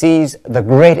hand, he sees the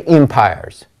great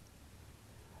empires,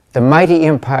 the mighty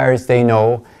empires they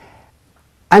know,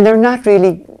 and they're not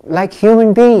really like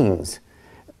human beings.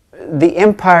 The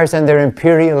empires and their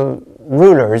imperial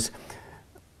rulers,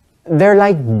 they're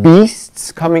like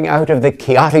beasts coming out of the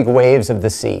chaotic waves of the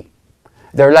sea.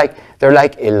 They're like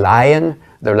a lion,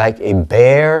 they're like a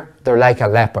bear, they're like a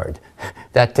leopard.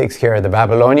 That takes care of the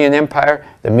Babylonian Empire,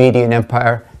 the Median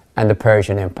Empire, and the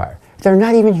Persian Empire. They're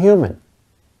not even human.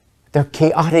 They're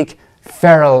chaotic,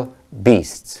 feral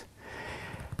beasts.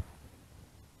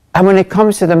 And when it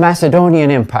comes to the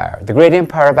Macedonian Empire, the great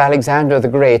empire of Alexander the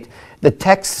Great, the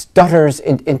text stutters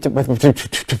into...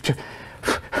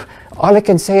 All it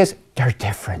can say is, they're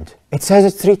different. It says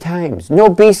it 3 times. No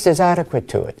beast is adequate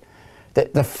to it.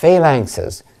 The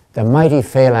phalanxes, the mighty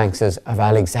phalanxes of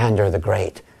Alexander the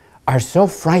Great are so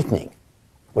frightening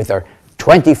with their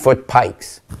 20-foot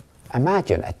pikes.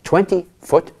 Imagine a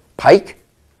 20-foot pike.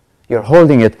 You're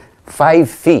holding it 5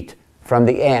 feet from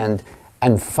the end,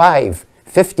 and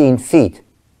 15 feet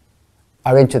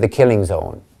are into the killing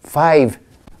zone. 5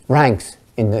 ranks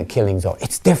in the killing zone.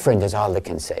 It's different is all they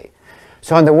can say.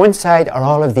 So on the one side are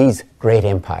all of these great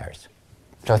empires.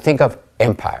 So think of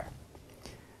empire.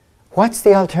 What's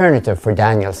the alternative for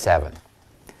Daniel 7?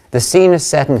 The scene is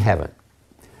set in heaven.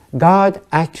 God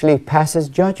actually passes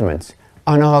judgments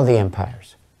on all the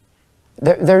empires.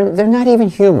 They're not even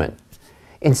human.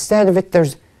 Instead of it,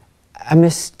 there's a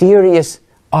mysterious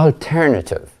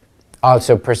alternative,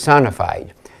 also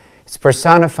personified. It's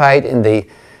personified in the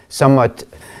somewhat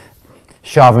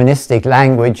chauvinistic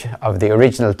language of the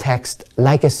original text,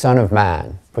 like a son of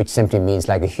man, which simply means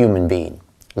like a human being,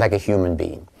 like a human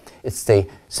being. It's the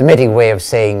Semitic way of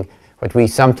saying what we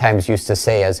sometimes used to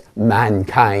say as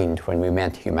mankind when we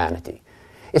meant humanity.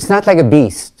 It's not like a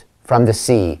beast from the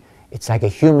sea. It's like a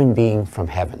human being from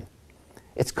heaven.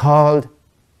 It's called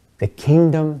the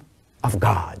kingdom of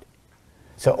God.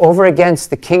 So over against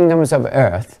the kingdoms of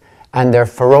earth and their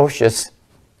ferocious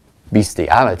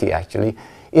bestiality, actually,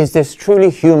 is this truly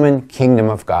human kingdom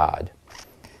of God.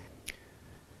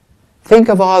 Think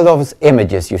of all those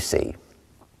images you see.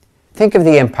 Think of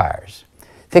the empires.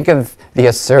 Think of the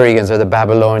Assyrians or the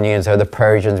Babylonians or the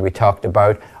Persians we talked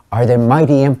about, or the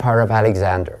mighty empire of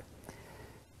Alexander.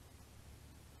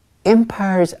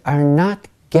 Empires are not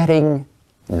getting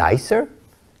nicer,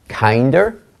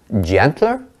 kinder,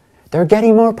 gentler. They're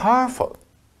getting more powerful.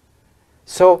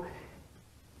 So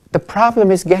the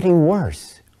problem is getting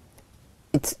worse.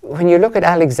 It's, when you look at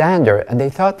Alexander, and they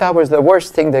thought that was the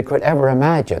worst thing they could ever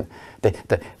imagine,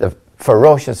 the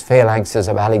ferocious phalanxes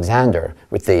of Alexander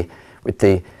with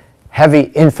the heavy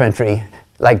infantry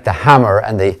like the hammer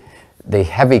and the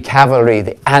heavy cavalry,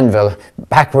 the anvil,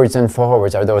 backwards and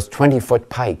forwards are those 20-foot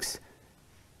pikes.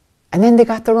 And then they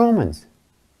got the Romans.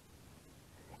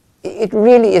 It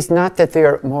really is not that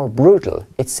they're more brutal.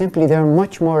 It's simply they're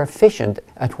much more efficient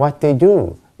at what they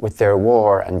do with their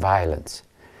war and violence.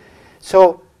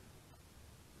 So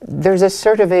there's a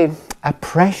sort of a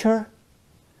pressure.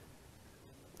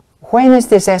 When is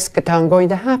this eschaton going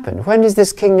to happen? When is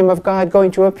this kingdom of God going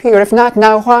to appear? If not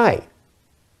now, why?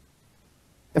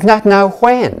 If not now,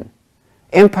 when?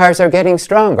 Empires are getting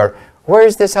stronger. Where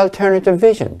is this alternative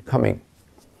vision coming?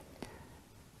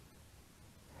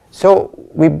 So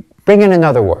we bring in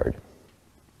another word,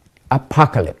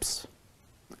 apocalypse.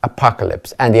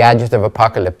 Apocalypse, and the adjective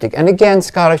apocalyptic. And again,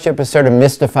 scholarship has sort of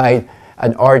mystified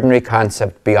an ordinary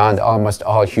concept beyond almost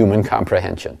all human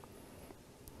comprehension.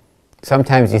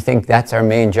 Sometimes you think that's our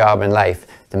main job in life,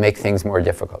 to make things more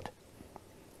difficult.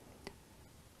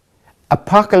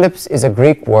 Apocalypse is a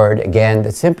Greek word, again,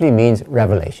 that simply means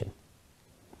revelation.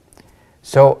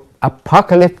 So,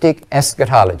 apocalyptic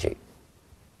eschatology.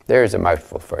 There's a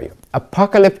mouthful for you.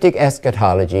 Apocalyptic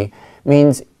eschatology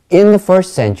means in the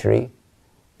first century,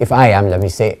 if I am, let me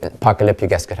say, an apocalyptic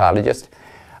eschatologist,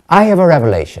 I have a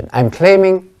revelation. I'm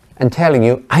claiming and telling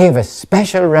you I have a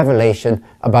special revelation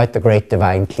about the great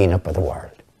divine cleanup of the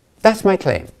world. That's my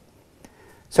claim.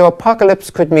 So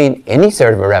apocalypse could mean any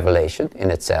sort of a revelation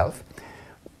in itself,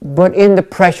 but in the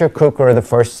pressure cooker of the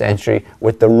first century,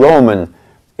 with the Roman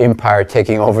Empire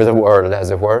taking over the world, as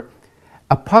it were,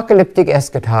 apocalyptic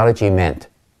eschatology meant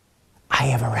I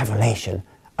have a revelation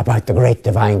about the great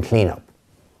divine cleanup.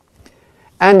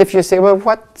 And if you say, well,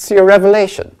 what's your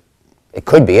revelation? It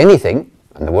could be anything,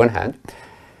 on the one hand,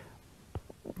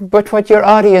 but what your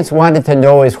audience wanted to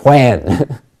know is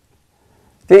when.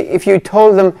 If you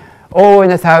told them, oh, in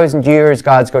 1,000 years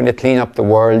God's going to clean up the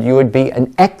world, you would be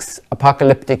an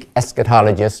ex-apocalyptic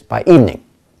eschatologist by evening.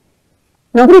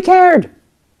 Nobody cared.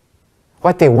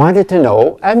 what they wanted to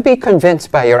know and be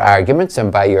convinced by your arguments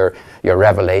and by your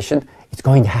revelation, it's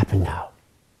going to happen now.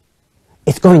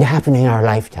 It's going to happen in our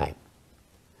lifetime.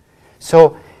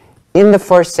 So in the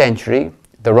first century,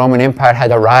 the Roman Empire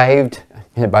had arrived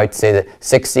in about, say, the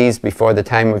 60s before the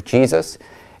time of Jesus.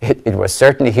 It was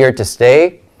certainly here to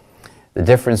stay. The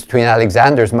difference between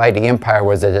Alexander's mighty empire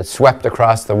was that it swept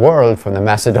across the world from the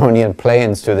Macedonian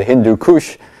plains to the Hindu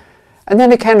Kush, and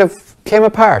then it kind of came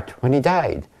apart when he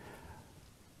died.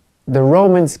 The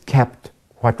Romans kept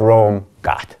what Rome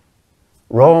got.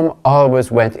 Rome always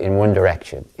went in one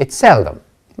direction. It seldom,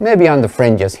 maybe on the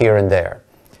fringes here and there,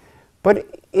 but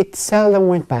it seldom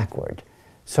went backward.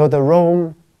 So the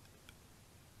Roman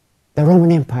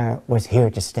Empire was here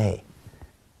to stay.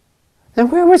 Then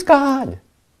where was God?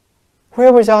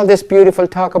 Where was all this beautiful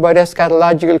talk about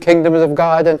eschatological kingdoms of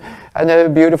God and a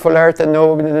beautiful earth and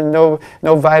no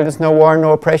violence, no war,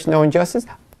 no oppression, no injustice?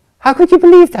 How could you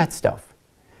believe that stuff?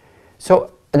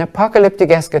 So an apocalyptic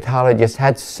eschatologist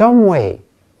had some way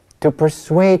to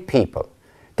persuade people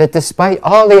that despite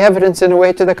all the evidence in a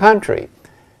way to the contrary,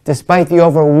 despite the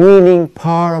overweening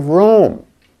power of Rome,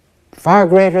 far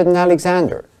greater than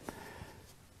Alexander,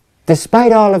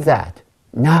 despite all of that,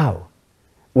 now,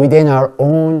 within our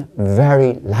own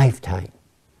very lifetime,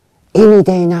 any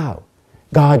day now,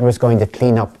 God was going to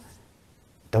clean up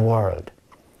the world.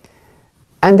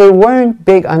 And they weren't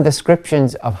big on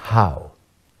descriptions of how.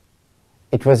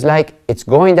 It was like, it's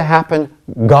going to happen,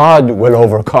 God will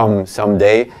overcome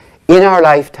someday in our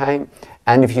lifetime,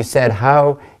 and if you said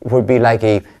how, it would be like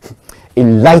a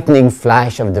lightning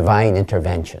flash of divine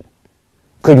intervention.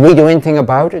 Could we do anything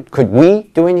about it? Could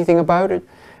we do anything about it?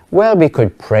 Well, we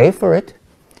could pray for it.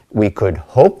 We could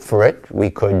hope for it. We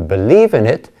could believe in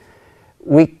it.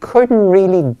 We couldn't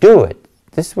really do it.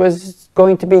 This was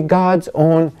going to be God's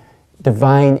own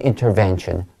divine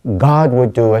intervention. God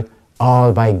would do it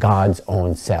all by God's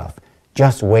own self.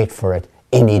 Just wait for it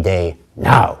any day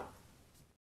now.